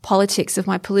internal politics of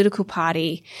my political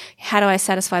party? How do I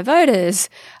satisfy voters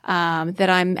that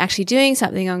I'm actually doing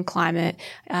something on climate,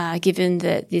 given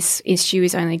that this issue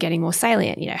is only getting more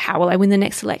salient? How will I win the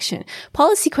next election?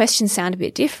 Policy questions sound a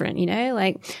bit different,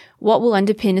 like, what will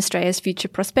underpin Australia's future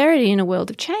prosperity in a world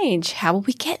of change? How will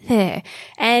we get there?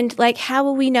 And how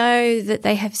will we know that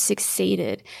they have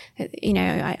succeeded?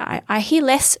 I hear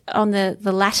less on the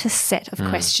latter set of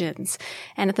questions.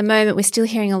 And at the moment, we're still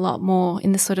hearing a lot more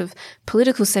in the sort of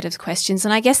political set of questions.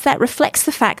 And I guess that reflects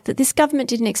the fact that this government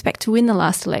didn't expect to win the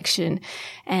last election.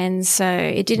 And so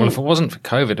it didn't. Well, if it wasn't for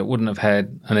COVID, it wouldn't have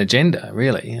had an agenda,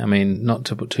 really. I mean, not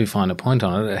to put too fine a point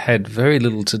on it, it had very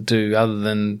little to do other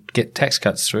than get tax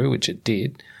cuts through, which it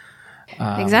did.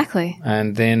 Exactly.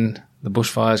 And then the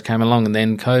bushfires came along, and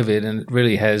then COVID, and it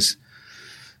really has,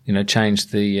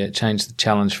 changed the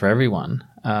challenge for everyone.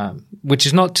 Which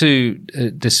is not to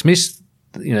dismiss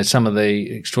some of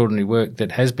the extraordinary work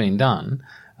that has been done.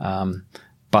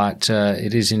 But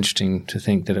it is interesting to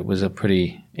think that it was a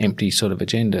pretty empty sort of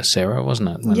agenda, Sarah, wasn't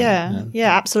it?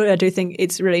 Yeah, absolutely. I do think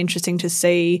it's really interesting to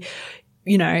see,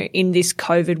 in this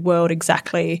COVID world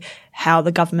exactly how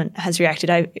the government has reacted.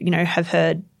 I, have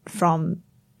heard from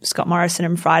Scott Morrison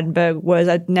and Frydenberg words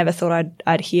I never thought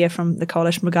I'd hear from the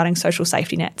coalition regarding social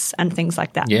safety nets and things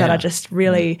like that. That are just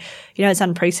really, it's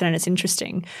unprecedented. It's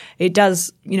interesting. It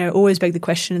does, always beg the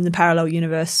question in the parallel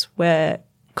universe where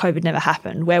COVID never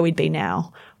happened, where we'd be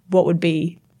now, what would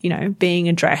be, being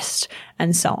addressed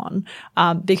and so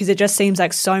on. Because it just seems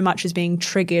like so much is being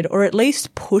triggered or at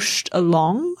least pushed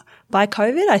along by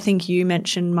COVID. I think you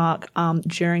mentioned, Mark,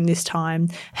 during this time,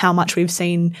 how much we've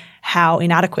seen how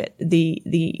inadequate the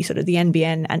sort of the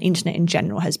NBN and internet in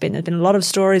general has been. There's been a lot of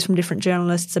stories from different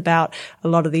journalists about a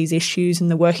lot of these issues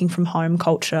and the working from home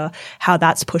culture, how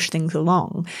that's pushed things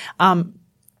along.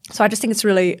 So I just think it's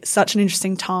really such an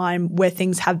interesting time where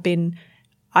things have been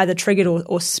either triggered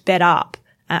or sped up,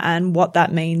 and what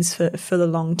that means for the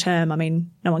long term. I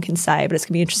mean, no one can say, but it's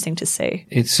going to be interesting to see.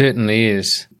 It certainly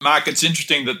is. Mark, it's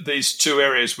interesting that these two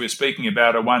areas we're speaking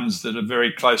about are ones that are very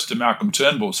close to Malcolm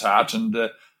Turnbull's heart, and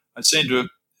I seem to have,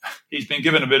 he's been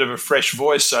given a bit of a fresh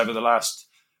voice over the last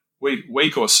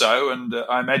week or so, and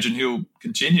I imagine he'll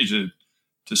continue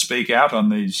to speak out on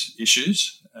these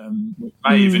issues. We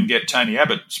may even get Tony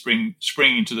Abbott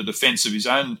springing to the defence of his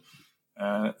own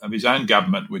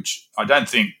government, which I don't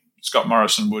think Scott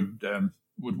Morrison would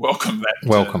welcome that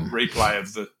replay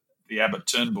of the Abbott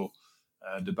Turnbull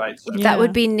debate. So that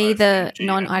would be neither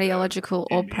non-ideological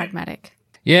or pragmatic.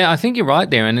 Yeah, I think you're right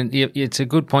there, and it's a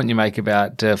good point you make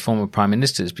about former prime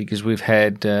ministers, because we've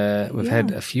had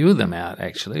a few of them out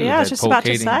actually. Yeah, I was just about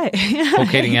to say. Paul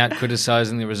Keating out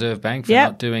criticising the Reserve Bank for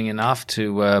not doing enough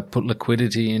to put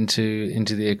liquidity into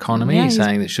the economy,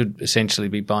 saying that should essentially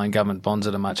be buying government bonds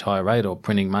at a much higher rate or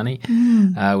printing money.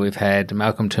 We've had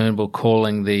Malcolm Turnbull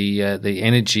calling the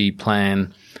energy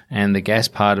plan and the gas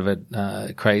part of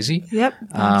it crazy. Yep,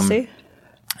 I see.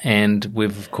 And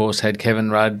we've, of course, had Kevin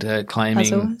Rudd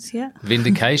claiming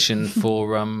vindication for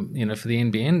for the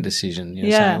NBN decision.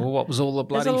 Saying, well, what was all the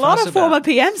bloody fuss about? There's a lot of former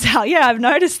PMs out. Yeah, I've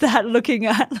noticed that looking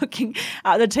at the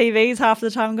TVs half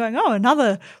the time going, oh,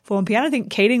 another former PM. I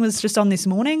think Keating was just on this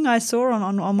morning, I saw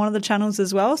on one of the channels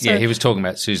as well. So, yeah, he was talking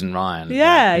about Susan Ryan.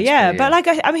 Yeah. But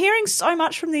I'm hearing so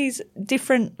much from these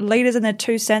different leaders and their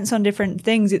 2 cents on different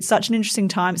things. It's such an interesting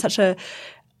time. It's such a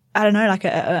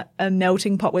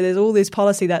melting pot where there's all this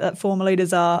policy that former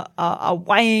leaders are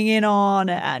weighing in on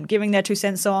and giving their 2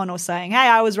 cents on, or saying, hey,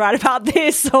 I was right about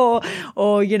this, or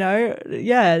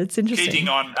it's interesting. Keating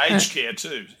on aged care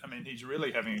too. I mean, he's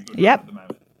really having a good run at the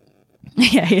moment.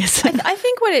 Yeah, he is. I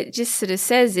think what it just sort of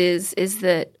says is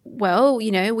that, well,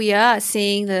 we are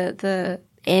seeing the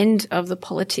end of the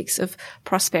politics of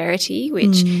prosperity,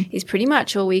 which is pretty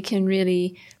much all we can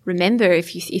really remember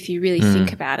if you really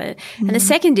think about it. And the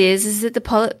second is that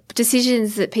the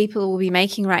decisions that people will be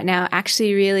making right now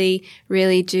actually really,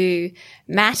 really do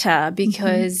matter,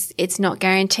 because it's not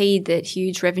guaranteed that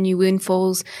huge revenue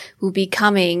windfalls will be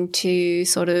coming to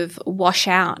sort of wash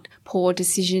out poor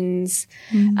decisions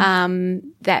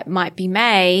that might be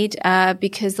made,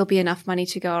 because there'll be enough money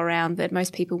to go around that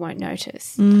most people won't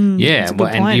notice. Yeah,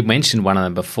 and you mentioned one of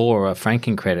them before,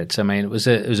 franking credits. I mean, it was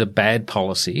a bad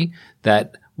policy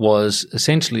that was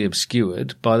essentially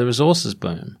obscured by the resources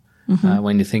boom.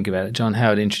 When you think about it, John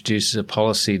Howard introduces a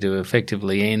policy to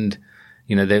effectively end.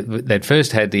 They'd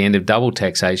first had the end of double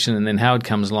taxation, and then Howard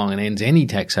comes along and ends any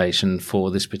taxation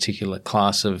for this particular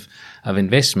class of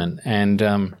investment, and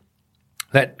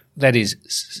that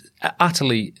is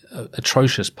utterly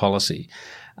atrocious policy.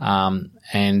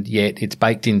 And yet it's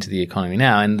baked into the economy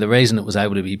now. And the reason it was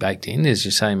able to be baked in, as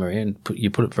you say, Maria, and you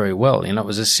put it very well, it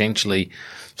was essentially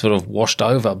sort of washed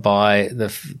over by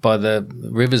the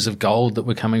rivers of gold that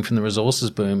were coming from the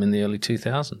resources boom in the early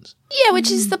 2000s. Yeah,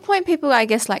 which is the point people, I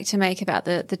guess, like to make about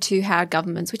the two Howard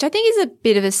governments, which I think is a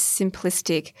bit of a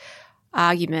simplistic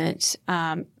argument.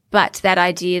 But that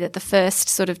idea that the first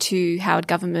sort of two Howard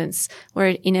governments were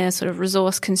in a sort of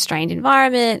resource-constrained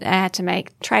environment, they had to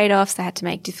make trade-offs, they had to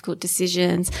make difficult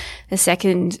decisions.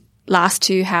 The last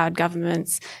two Howard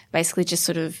governments basically just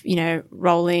sort of,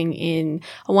 rolling in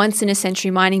a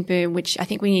once-in-a-century mining boom, which I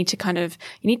think we need to kind of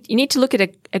 – you need to look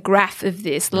at a graph of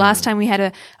this. The last time we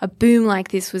had a boom like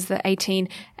this was the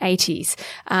 1880s.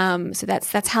 So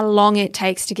that's how long it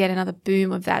takes to get another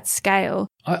boom of that scale.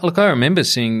 I remember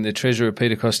seeing the Treasurer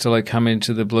Peter Costello come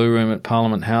into the Blue Room at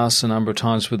Parliament House a number of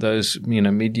times with those,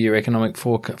 mid-year economic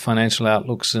financial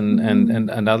outlooks and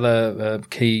other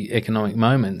key economic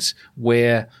moments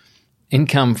where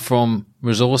income from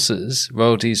resources,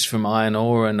 royalties from iron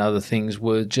ore and other things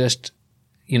were just,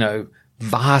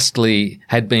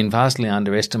 had been vastly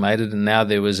underestimated, and now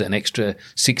there was an extra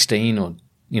 16 or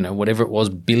whatever it was,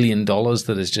 $1 billion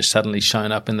that has just suddenly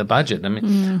shown up in the budget. I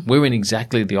mean, we're in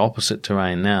exactly the opposite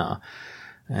terrain now.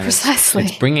 And precisely.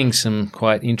 It's bringing some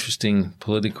quite interesting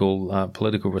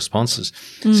political responses.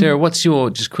 Sarah, what's your,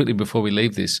 just quickly before we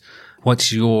leave this,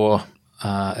 what's your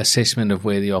assessment of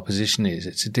where the opposition is?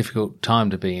 It's a difficult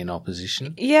time to be in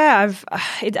opposition. Yeah,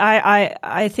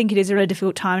 I think it is a really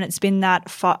difficult time, and it's been that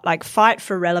fight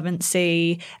for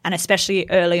relevancy, and especially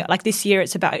early, like this year,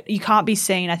 it's about, you can't be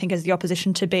seen, I think, as the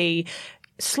opposition to be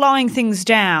slowing things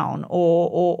down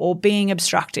or being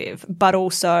obstructive, but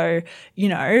also,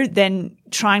 then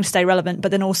trying to stay relevant, but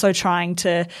then also trying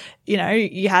to,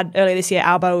 you had earlier this year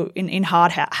Albo in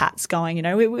hard hats going,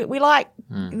 we like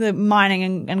the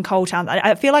mining and coal towns.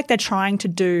 I feel like they're trying to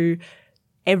do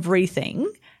everything.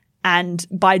 And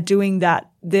by doing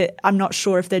that, I'm not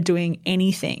sure if they're doing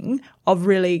anything of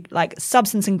really like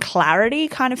substance and clarity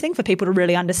kind of thing for people to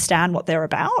really understand what they're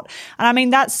about. And I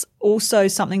mean, that's also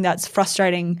something that's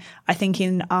frustrating, I think,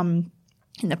 in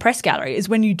the press gallery, is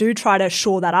when you do try to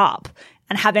shore that up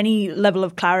and have any level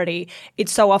of clarity,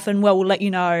 it's so often, well, we'll let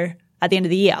you know at the end of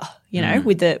the year,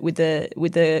 with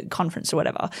the conference or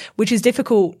whatever, which is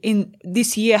difficult. In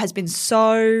this year has been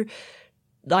so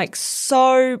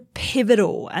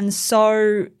pivotal and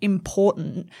so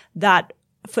important that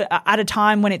at a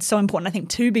time when it's so important, I think,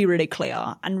 to be really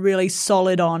clear and really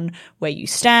solid on where you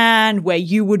stand, where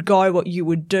you would go, what you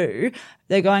would do,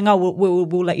 they're going, oh,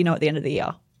 we'll let you know at the end of the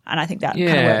year. And I think that kind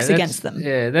of works against them.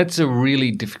 Yeah, that's a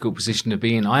really difficult position to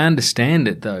be in. I understand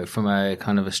it, though, from a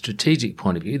kind of a strategic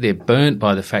point of view. They're burnt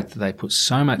by the fact that they put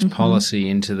so much policy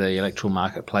into the electoral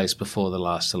marketplace before the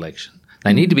last election.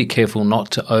 They need to be careful not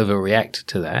to overreact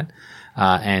to that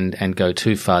and go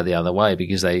too far the other way,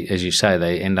 because they, as you say,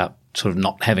 they end up sort of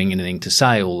not having anything to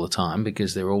say all the time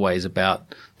because they're always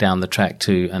about down the track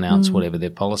to announce whatever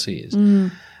their policy is.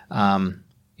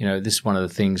 This is one of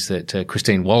the things that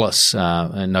Christine Wallace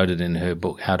noted in her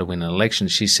book, How to Win an Election.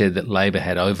 She said that Labor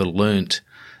had overlearnt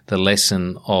the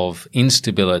lesson of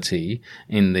instability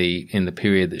in the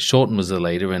period that Shorten was the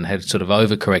leader, and had sort of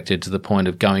overcorrected to the point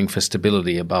of going for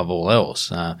stability above all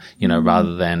else,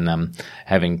 rather than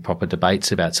having proper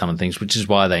debates about some of the things, which is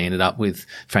why they ended up with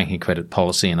franking credit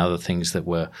policy and other things that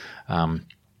were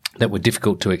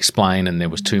difficult to explain, and there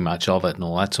was too much of it and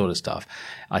all that sort of stuff.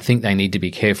 I think they need to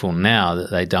be careful now that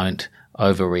they don't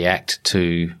overreact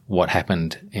to what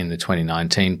happened in the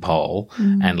 2019 poll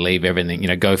and leave everything,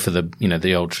 go for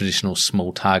the old traditional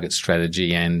small target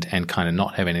strategy and kind of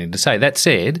not have anything to say. That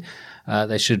said,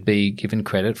 they should be given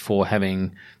credit for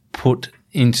having put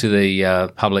into the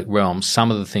public realm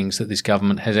some of the things that this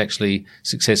government has actually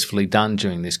successfully done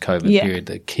during this COVID period.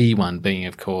 The key one being,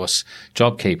 of course,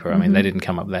 JobKeeper. I mean, they didn't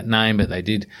come up with that name, but they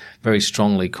did very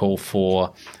strongly call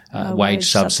for wage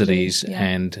subsidies.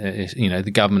 And,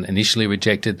 the government initially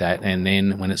rejected that. And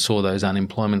then when it saw those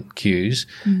unemployment queues,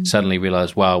 suddenly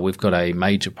realised, wow, we've got a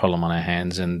major problem on our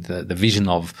hands. And the vision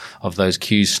of those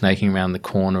queues snaking around the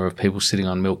corner, of people sitting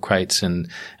on milk crates and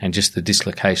just the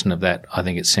dislocation of that, I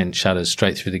think it sent shudders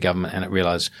straight through the government, and it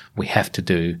realised we have to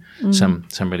do some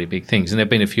really big things. And there have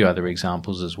been a few other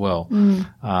examples as well.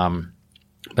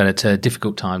 But it's a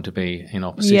difficult time to be in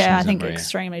opposition. Yeah, I think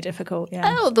extremely difficult.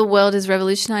 Yeah. Oh, the world is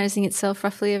revolutionising itself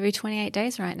roughly every 28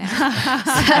 days right now.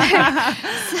 I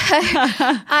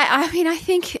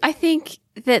think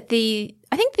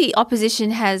the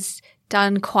opposition has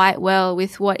done quite well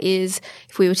with what is,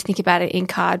 if we were to think about it in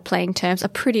card playing terms, a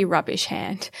pretty rubbish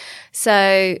hand.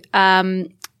 So, I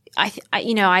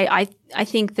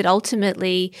think that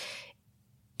ultimately,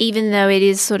 even though it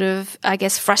is sort of, I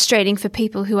guess, frustrating for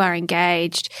people who are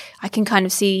engaged, I can kind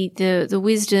of see the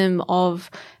wisdom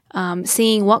of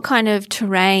seeing what kind of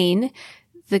terrain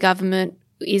the government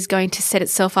is going to set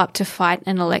itself up to fight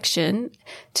an election,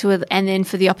 and then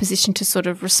for the opposition to sort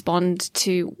of respond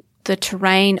to the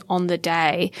terrain on the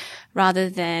day rather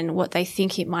than what they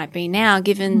think it might be now,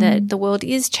 given that the world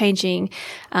is changing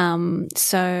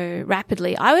so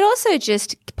rapidly. I would also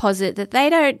just posit that they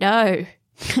don't know.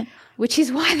 Which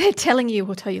is why they're telling you,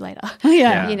 we'll tell you later.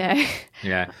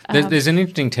 Yeah. There's an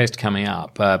interesting test coming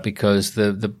up because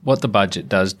what the budget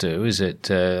does do is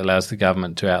it allows the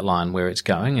government to outline where it's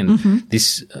going. And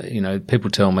this,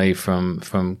 people tell me from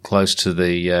close to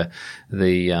the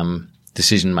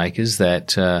decision makers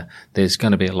that there's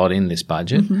going to be a lot in this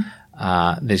budget.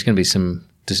 There's going to be some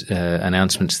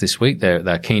announcements this week.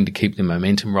 They're keen to keep the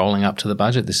momentum rolling up to the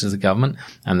budget. This is the government,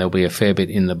 and there'll be a fair bit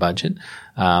in the budget.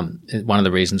 One of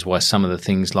the reasons why some of the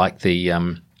things like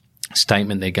the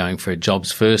statement they're going for a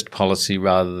jobs first policy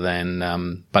rather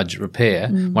than budget repair.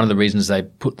 One of the reasons they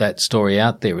put that story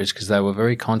out there is because they were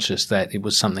very conscious that it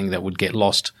was something that would get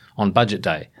lost on budget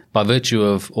day by virtue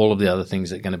of all of the other things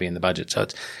that are going to be in the budget. So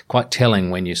it's quite telling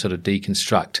when you sort of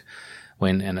deconstruct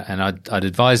and I'd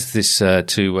advise this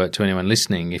to anyone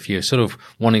listening. If you're sort of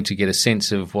wanting to get a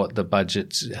sense of what the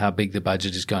budget, how big the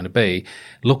budget is going to be,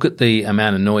 look at the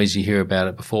amount of noise you hear about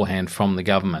it beforehand from the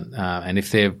government. And if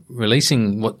they're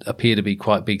releasing what appear to be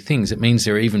quite big things, it means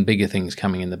there are even bigger things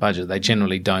coming in the budget. They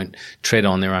generally don't tread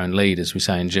on their own lead, as we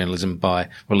say in journalism, by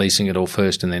releasing it all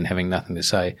first and then having nothing to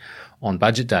say on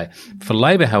budget day. For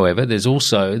Labor, however, there's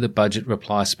also the budget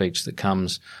reply speech that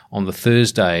comes on the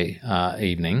Thursday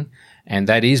evening. And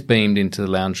that is beamed into the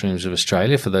lounge rooms of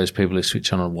Australia for those people who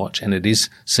switch on and watch. And it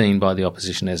is seen by the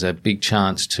opposition as a big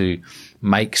chance to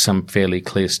make some fairly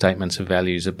clear statements of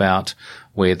values about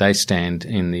where they stand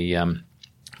in the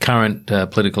current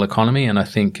political economy. And I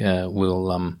think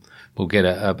we'll get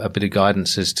a bit of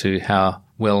guidance as to how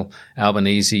well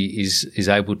Albanese is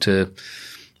able to,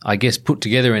 I guess, put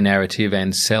together a narrative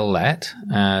and sell that,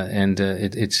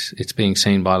 it's being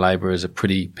seen by Labor as a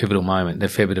pretty pivotal moment.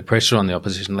 There's a fair bit of pressure on the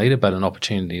opposition leader, but an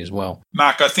opportunity as well.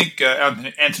 Mark, I think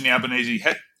Anthony Albanese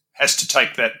has to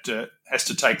take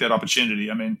that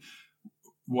opportunity. I mean,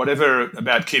 whatever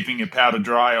about keeping your powder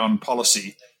dry on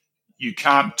policy, you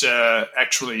can't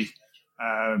actually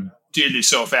deal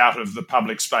yourself out of the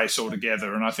public space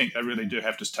altogether, and I think they really do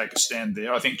have to take a stand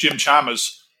there. I think Jim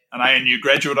Chalmers, an ANU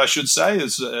graduate, I should say,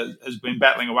 has been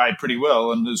battling away pretty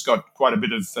well and has got quite a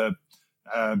bit of,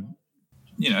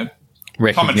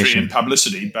 commentary and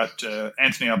publicity. But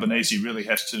Anthony Albanese really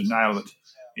has to nail it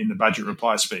in the budget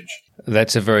reply speech.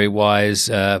 That's a very wise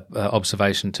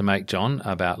observation to make, John,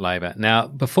 about Labor. Now,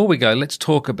 before we go, let's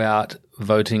talk about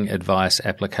voting advice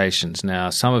applications. Now,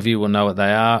 some of you will know what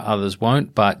they are, others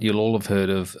won't, but you'll all have heard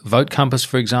of Vote Compass,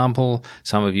 for example.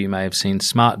 Some of you may have seen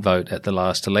Smart Vote at the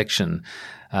last election.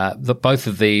 Both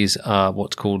of these are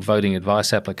what's called voting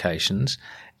advice applications,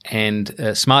 and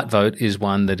Smart Vote is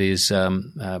one that is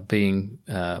being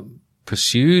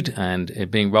pursued and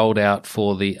being rolled out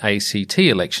for the ACT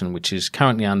election, which is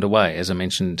currently underway, as I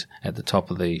mentioned at the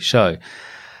top of the show.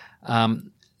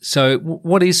 So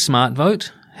what is Smart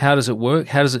Vote? How does it work?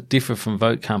 How does it differ from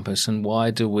Vote Compass? And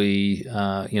why do we,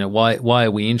 why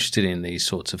are we interested in these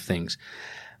sorts of things?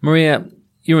 Maria,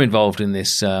 you're involved in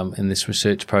this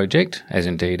research project, as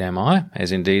indeed am I,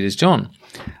 as indeed is John.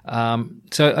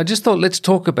 So I just thought let's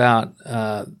talk about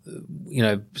what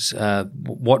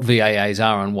VAAs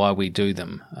are and why we do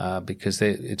them, because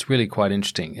it's really quite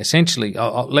interesting. Essentially,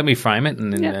 let me frame it,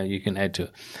 and then you can add to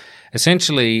it.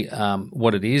 Essentially,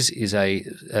 what it is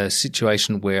a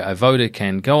situation where a voter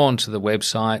can go onto the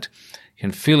website,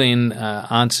 can fill in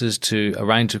answers to a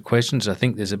range of questions. I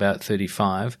think there's about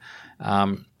 35.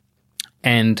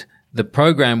 And the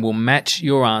program will match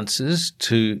your answers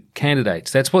to candidates.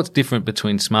 That's what's different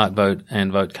between Smart Vote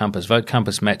and Vote Compass. Vote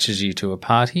Compass matches you to a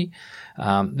party.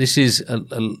 This is,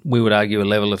 we would argue, a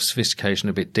level of sophistication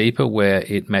a bit deeper, where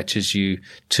it matches you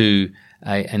to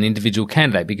an individual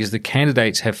candidate, because the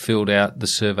candidates have filled out the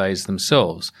surveys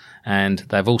themselves, and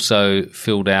they've also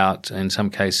filled out, in some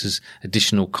cases,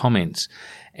 additional comments.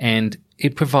 And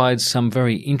it provides some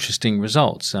very interesting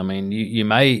results. I mean, you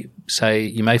may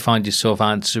find yourself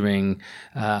answering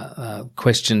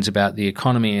questions about the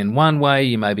economy in one way.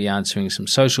 You may be answering some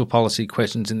social policy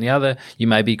questions in the other. You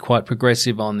may be quite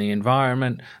progressive on the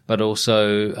environment, but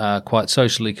also quite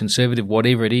socially conservative,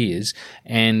 whatever it is.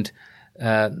 And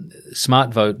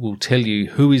Smart Vote will tell you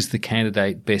who is the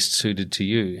candidate best suited to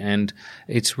you. And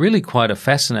it's really quite a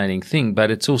fascinating thing,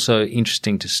 but it's also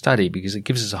interesting to study because it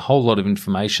gives us a whole lot of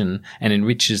information and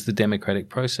enriches the democratic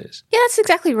process. Yeah, that's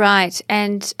exactly right.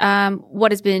 And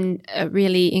what has been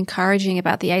really encouraging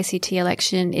about the ACT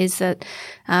election is that,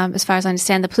 as far as I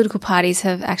understand, the political parties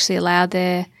have actually allowed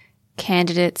their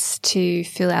candidates to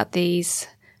fill out these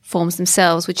forms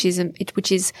themselves, which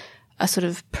is a sort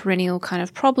of perennial kind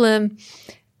of problem.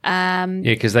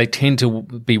 Because they tend to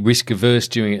be risk-averse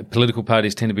political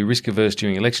parties tend to be risk-averse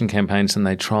during election campaigns, and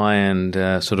they try and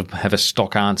sort of have a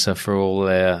stock answer for all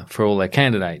their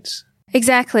candidates.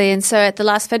 Exactly. And so at the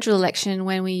last federal election,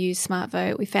 when we used Smart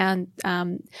Vote, we found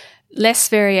less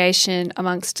variation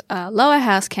amongst lower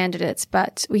house candidates,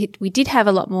 but we did have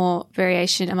a lot more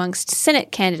variation amongst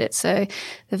Senate candidates. So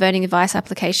the voting advice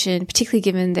application, particularly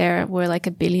given there were like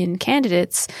 1 billion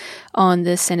candidates on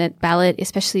the Senate ballot,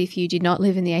 especially if you did not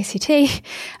live in the ACT, it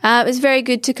was very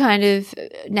good to kind of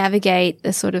navigate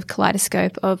the sort of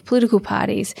kaleidoscope of political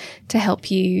parties to help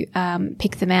you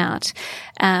pick them out.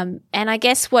 And I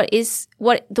guess what is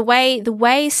the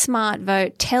way Smart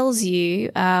Vote tells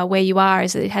you where you are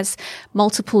is that it has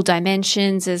multiple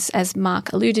dimensions, as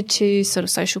Mark alluded to, sort of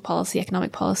social policy,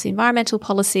 economic policy, environmental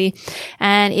policy,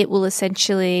 and it will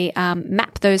essentially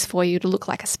map those for you to look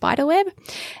like a spider web,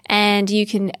 and you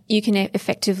can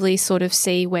effectively sort of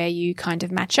see where you kind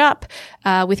of match up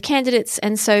with candidates.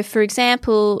 And so, for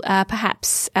example,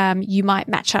 perhaps you might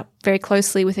match up very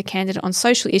closely with a candidate on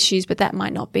social issues, but that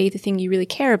might not be the thing you really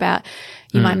care about.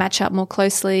 You might match up more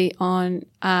closely on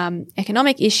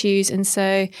economic issues. And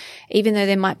so even though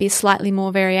there might be slightly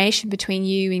more variation between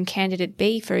you and candidate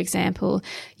B, for example,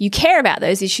 you care about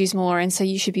those issues more. And so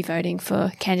you should be voting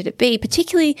for candidate B,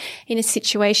 particularly in a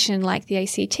situation like the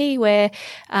ACT where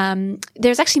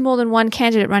there's actually more than one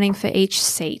candidate running for each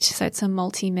seat. So it's a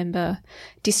multi-member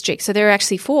district. So there are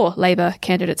actually 4 Labor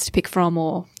candidates to pick from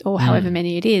or however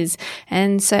many it is.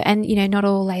 And so, not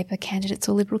all Labor candidates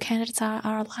or Liberal candidates are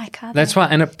alike, are they? That's right.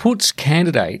 And it puts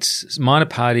candidates, minor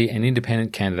party and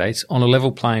independent candidates, on a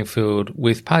level playing field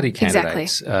with party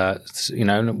candidates.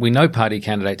 Exactly. We know party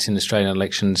candidates in Australian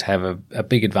elections have a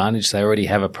big advantage. They already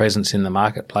have a presence in the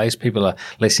marketplace. People are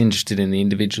less interested in the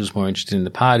individuals, more interested in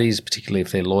the parties, particularly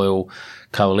if they're loyal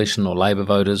coalition or Labor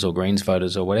voters or Greens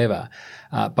voters or whatever.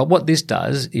 But what this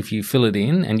does, if you fill it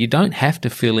in, and you don't have to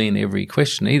fill in every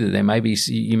question either,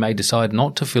 you may decide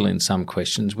not to fill in some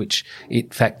questions, which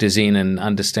it factors in and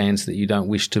understands that you don't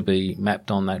wish to be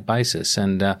mapped on that basis,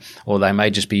 or they may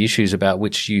just be issues about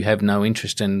which you have no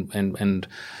interest in and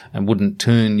wouldn't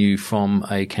turn you from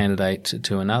a candidate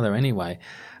to another anyway.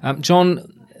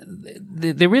 John,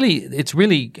 it's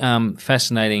really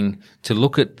fascinating to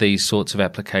look at these sorts of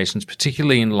applications,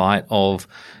 particularly in light of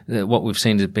what we've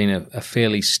seen has been a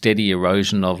fairly steady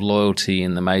erosion of loyalty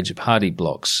in the major party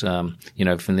blocks. From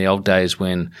the old days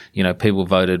when people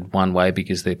voted one way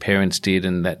because their parents did,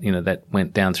 and that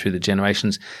went down through the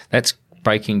generations. That's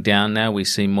breaking down now. We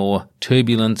see more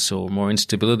turbulence or more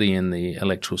instability in the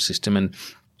electoral system, and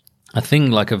a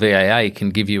thing like a VAA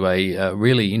can give you a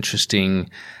really interesting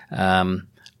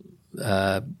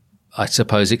I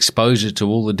suppose, exposure to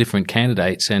all the different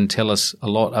candidates and tell us a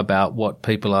lot about what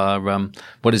people are,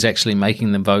 what is actually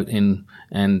making them vote in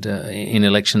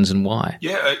elections and why.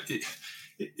 Yeah,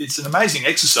 it's an amazing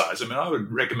exercise. I mean, I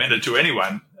would recommend it to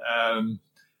anyone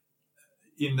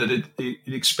in that it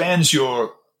expands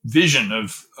your vision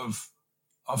of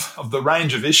the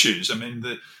range of issues. I mean,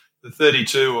 the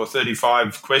 32 or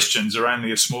 35 questions are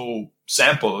only a small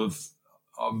sample of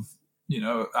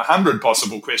 100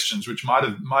 possible questions which might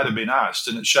have been asked,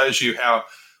 and it shows you how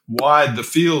wide the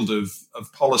field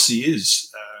of policy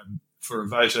is for a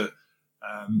voter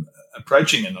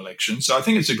approaching an election. So I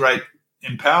think it's a great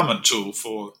empowerment tool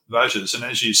for voters. And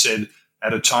as you said,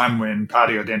 at a time when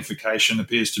party identification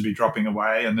appears to be dropping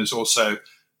away, and there's also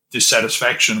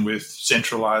dissatisfaction with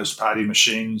centralised party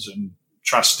machines and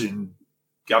trust in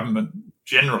government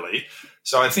generally.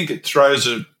 So I think it throws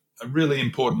a really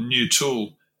important new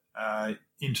tool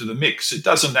into the mix. It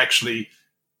doesn't actually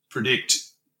predict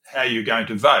how you're going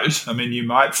to vote. I mean, you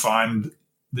might find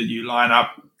that you line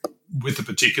up with a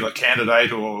particular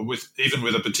candidate or even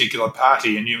with a particular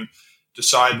party, and you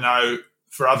decide, no,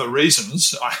 for other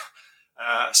reasons,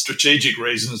 strategic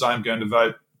reasons, I'm going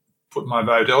to put my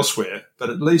vote elsewhere. But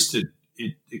at least it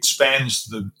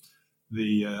expands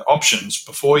the options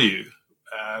before you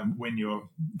when you're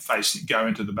go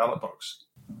into the ballot box.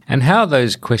 And how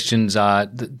those questions are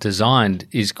designed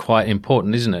is quite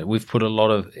important, isn't it? We've put a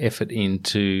lot of effort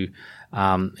into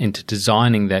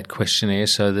designing that questionnaire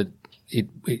so that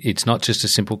it's not just a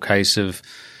simple case of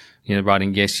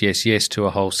writing yes, yes, yes to a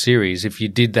whole series. If you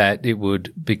did that, it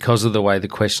would, because of the way the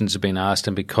questions have been asked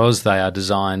and because they are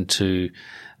designed to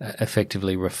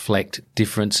effectively reflect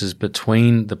differences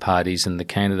between the parties and the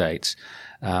candidates.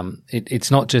 It's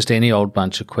not just any old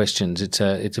bunch of questions. It's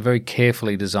a very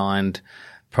carefully designed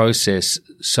process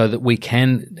so that we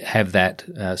can have that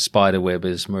spider web,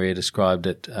 as Maria described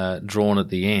it, drawn at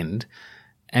the end.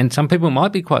 And some people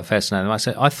might be quite fascinated. They might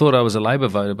say, I thought I was a Labor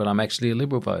voter, but I'm actually a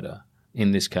Liberal voter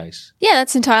in this case. Yeah,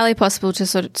 that's entirely possible to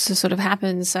sort of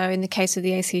happen. So in the case of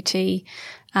the ACT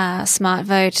Smart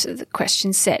Vote, the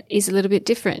question set is a little bit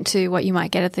different to what you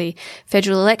might get at the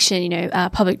federal election.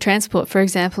 Public transport, for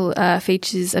example,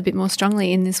 features a bit more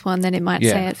strongly in this one than it might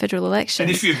say at federal election.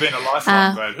 And if you've been a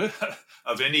lifelong voter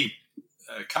of any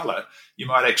colour, you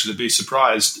might actually be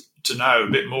surprised to know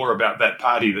a bit more about that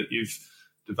party that you've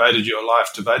devoted your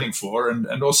life to voting for,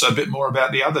 and also a bit more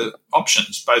about the other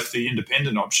options, both the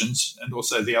independent options and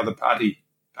also the other party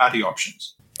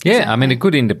options. Yeah, I mean, a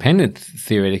good independent,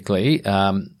 theoretically,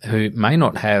 who may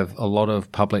not have a lot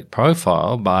of public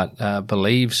profile but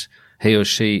believes he or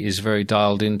she is very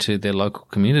dialed into their local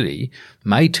community,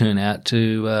 may turn out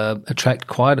to attract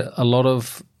quite a lot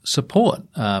of support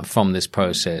from this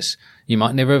process. You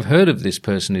might never have heard of this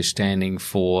person who's standing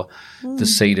for the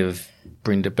seat of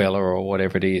Brindabella or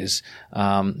whatever it is.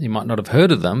 You might not have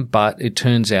heard of them, but it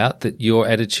turns out that your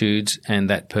attitudes and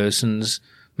that person's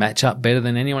match up better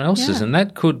than anyone else's, and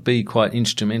that could be quite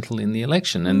instrumental in the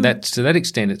election. And that, to that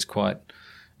extent, it's quite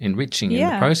enriching in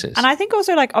the process. And I think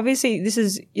also, like, obviously this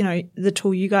is, you know, the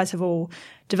tool you guys have all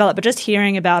developed, but just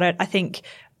hearing about it, I think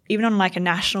even on like a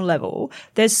national level,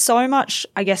 there's so much,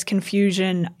 I guess,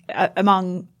 confusion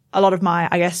among a lot of my,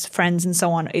 I guess, friends and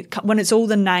so on. When it's all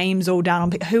the names all down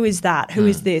on who is that, who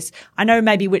is this. I know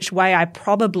maybe which way I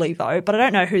probably vote, but I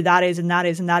don't know who that is and that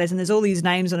is and that is. And there's all these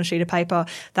names on a sheet of paper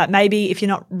that maybe if you're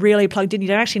not really plugged in, you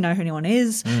don't actually know who anyone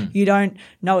is. You don't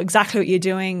know exactly what you're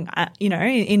doing, you know,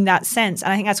 in that sense.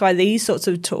 And I think that's why these sorts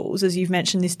of tools, as you've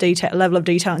mentioned, this level of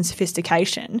detail and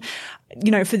sophistication,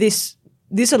 you know, for this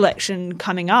election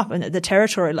coming up and at the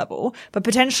territory level, but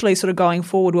potentially sort of going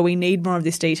forward where we need more of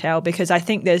this detail, because I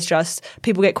think there's just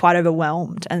people get quite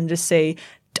overwhelmed and just see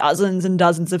dozens and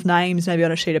dozens of names maybe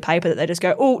on a sheet of paper that they just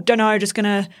go, oh, don't know, just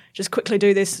gonna just quickly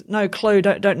do this, no clue,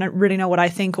 don't really know what I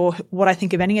think or what I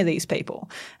think of any of these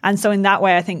people. And so in that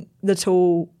way, I think the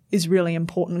tool is really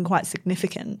important and quite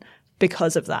significant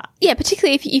because of that. Yeah,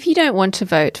 particularly if you don't want to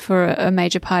vote for a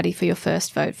major party for your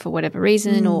first vote for whatever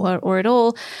reason or at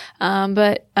all,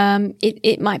 but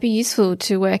it might be useful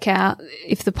to work out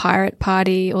if the Pirate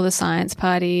Party or the Science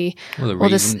Party or the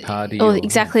Reason Party or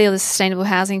the Sustainable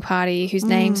Housing Party, whose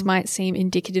names might seem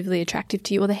indicatively attractive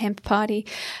to you, or the Hemp Party,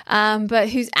 but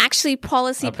whose actually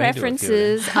policy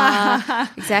preferences are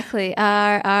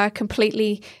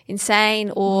completely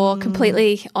insane or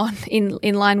completely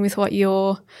in line with what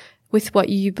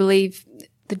you believe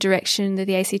the direction that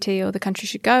the ACT or the country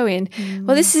should go in.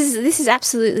 Well, this is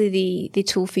absolutely the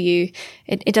tool for you.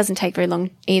 It doesn't take very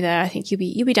long either. I think you'll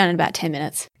be done in about 10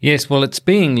 minutes. Yes, well, it's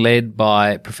being led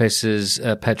by Professors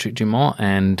Patrick Dumont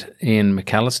and Ian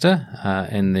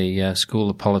McAllister in the School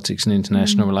of Politics and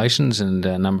International Relations, and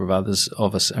a number of others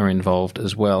of us are involved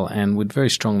as well, and would very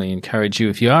strongly encourage you,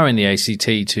 if you are in the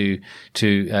ACT,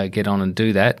 to get on and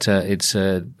do that. It's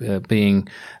being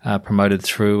promoted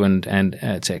through and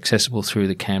it's accessible through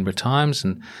the Canberra Times,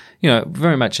 and, you know,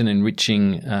 very much an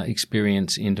enriching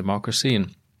experience in democracy,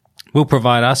 and will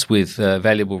provide us with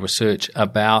valuable research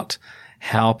about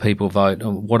how people vote,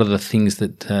 what are the things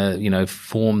that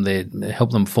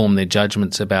help them form their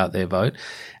judgments about their vote.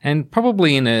 And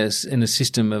probably in a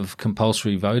system of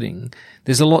compulsory voting,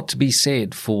 there's a lot to be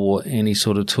said for any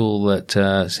sort of tool that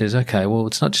says, okay, well,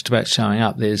 it's not just about showing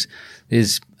up. There's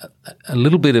a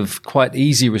little bit of quite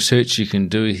easy research you can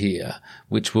do here,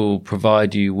 which will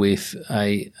provide you with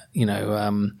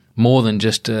more than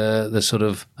just the sort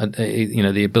of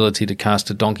the ability to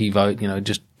cast a donkey vote,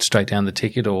 just straight down the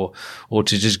ticket, or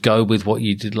to just go with what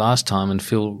you did last time and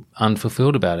feel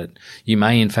unfulfilled about it. You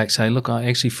may in fact say, look, I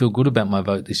actually feel good about my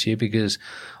vote this year because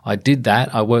I did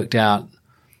that. I worked out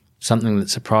something that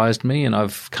surprised me, and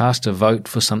I've cast a vote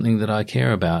for something that I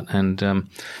care about. And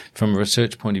from a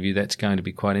research point of view, that's going to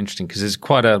be quite interesting, because there's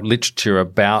quite a literature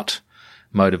about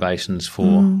motivations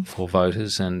for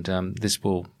voters, and this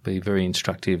will be very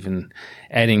instructive in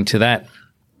adding to that.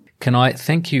 Can I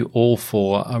thank you all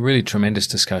for a really tremendous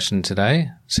discussion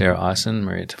today? Sarah Eisen,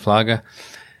 Maria Taflaga,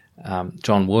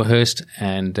 John Warhurst,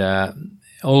 and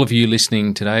all of you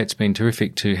listening today. It's been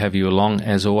terrific to have you along,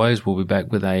 as always. We'll be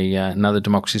back with another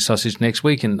Democracy Sausage next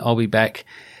week, and I'll be back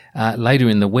later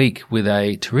in the week with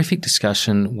a terrific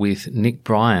discussion with Nick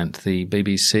Bryant, the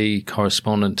BBC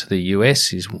correspondent to the US.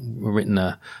 He's written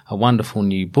a wonderful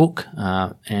new book,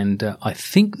 and I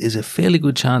think there's a fairly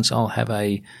good chance I'll have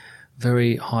a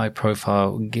very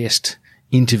high-profile guest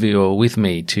interviewer with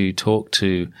me to talk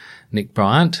to Nick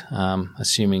Bryant,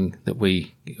 assuming that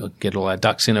we get all our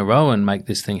ducks in a row and make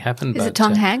this thing happen. Is it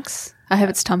Tom Hanks? I hope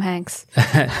it's Tom Hanks.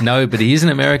 No, but he is an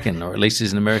American, or at least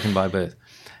he's an American by birth.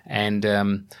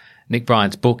 And Nick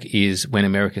Bryant's book is When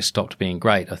America Stopped Being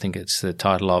Great. I think it's the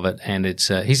title of it, and it's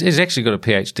he's actually got a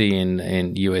PhD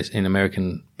in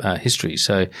American history.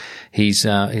 So he's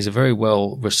a very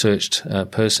well researched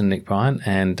person, Nick Bryant,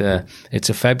 and it's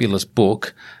a fabulous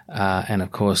book. And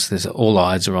of course, there's all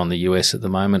eyes are on the US at the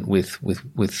moment with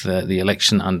the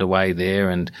election underway there,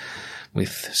 and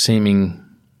with seeming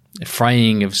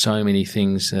fraying of so many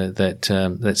things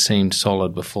that seemed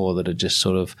solid before that are just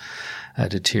sort of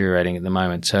deteriorating at the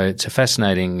moment. So it's a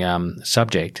fascinating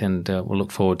subject, and we'll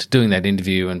look forward to doing that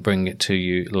interview and bringing it to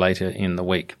you later in the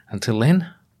week. Until then,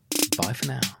 bye for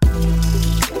now.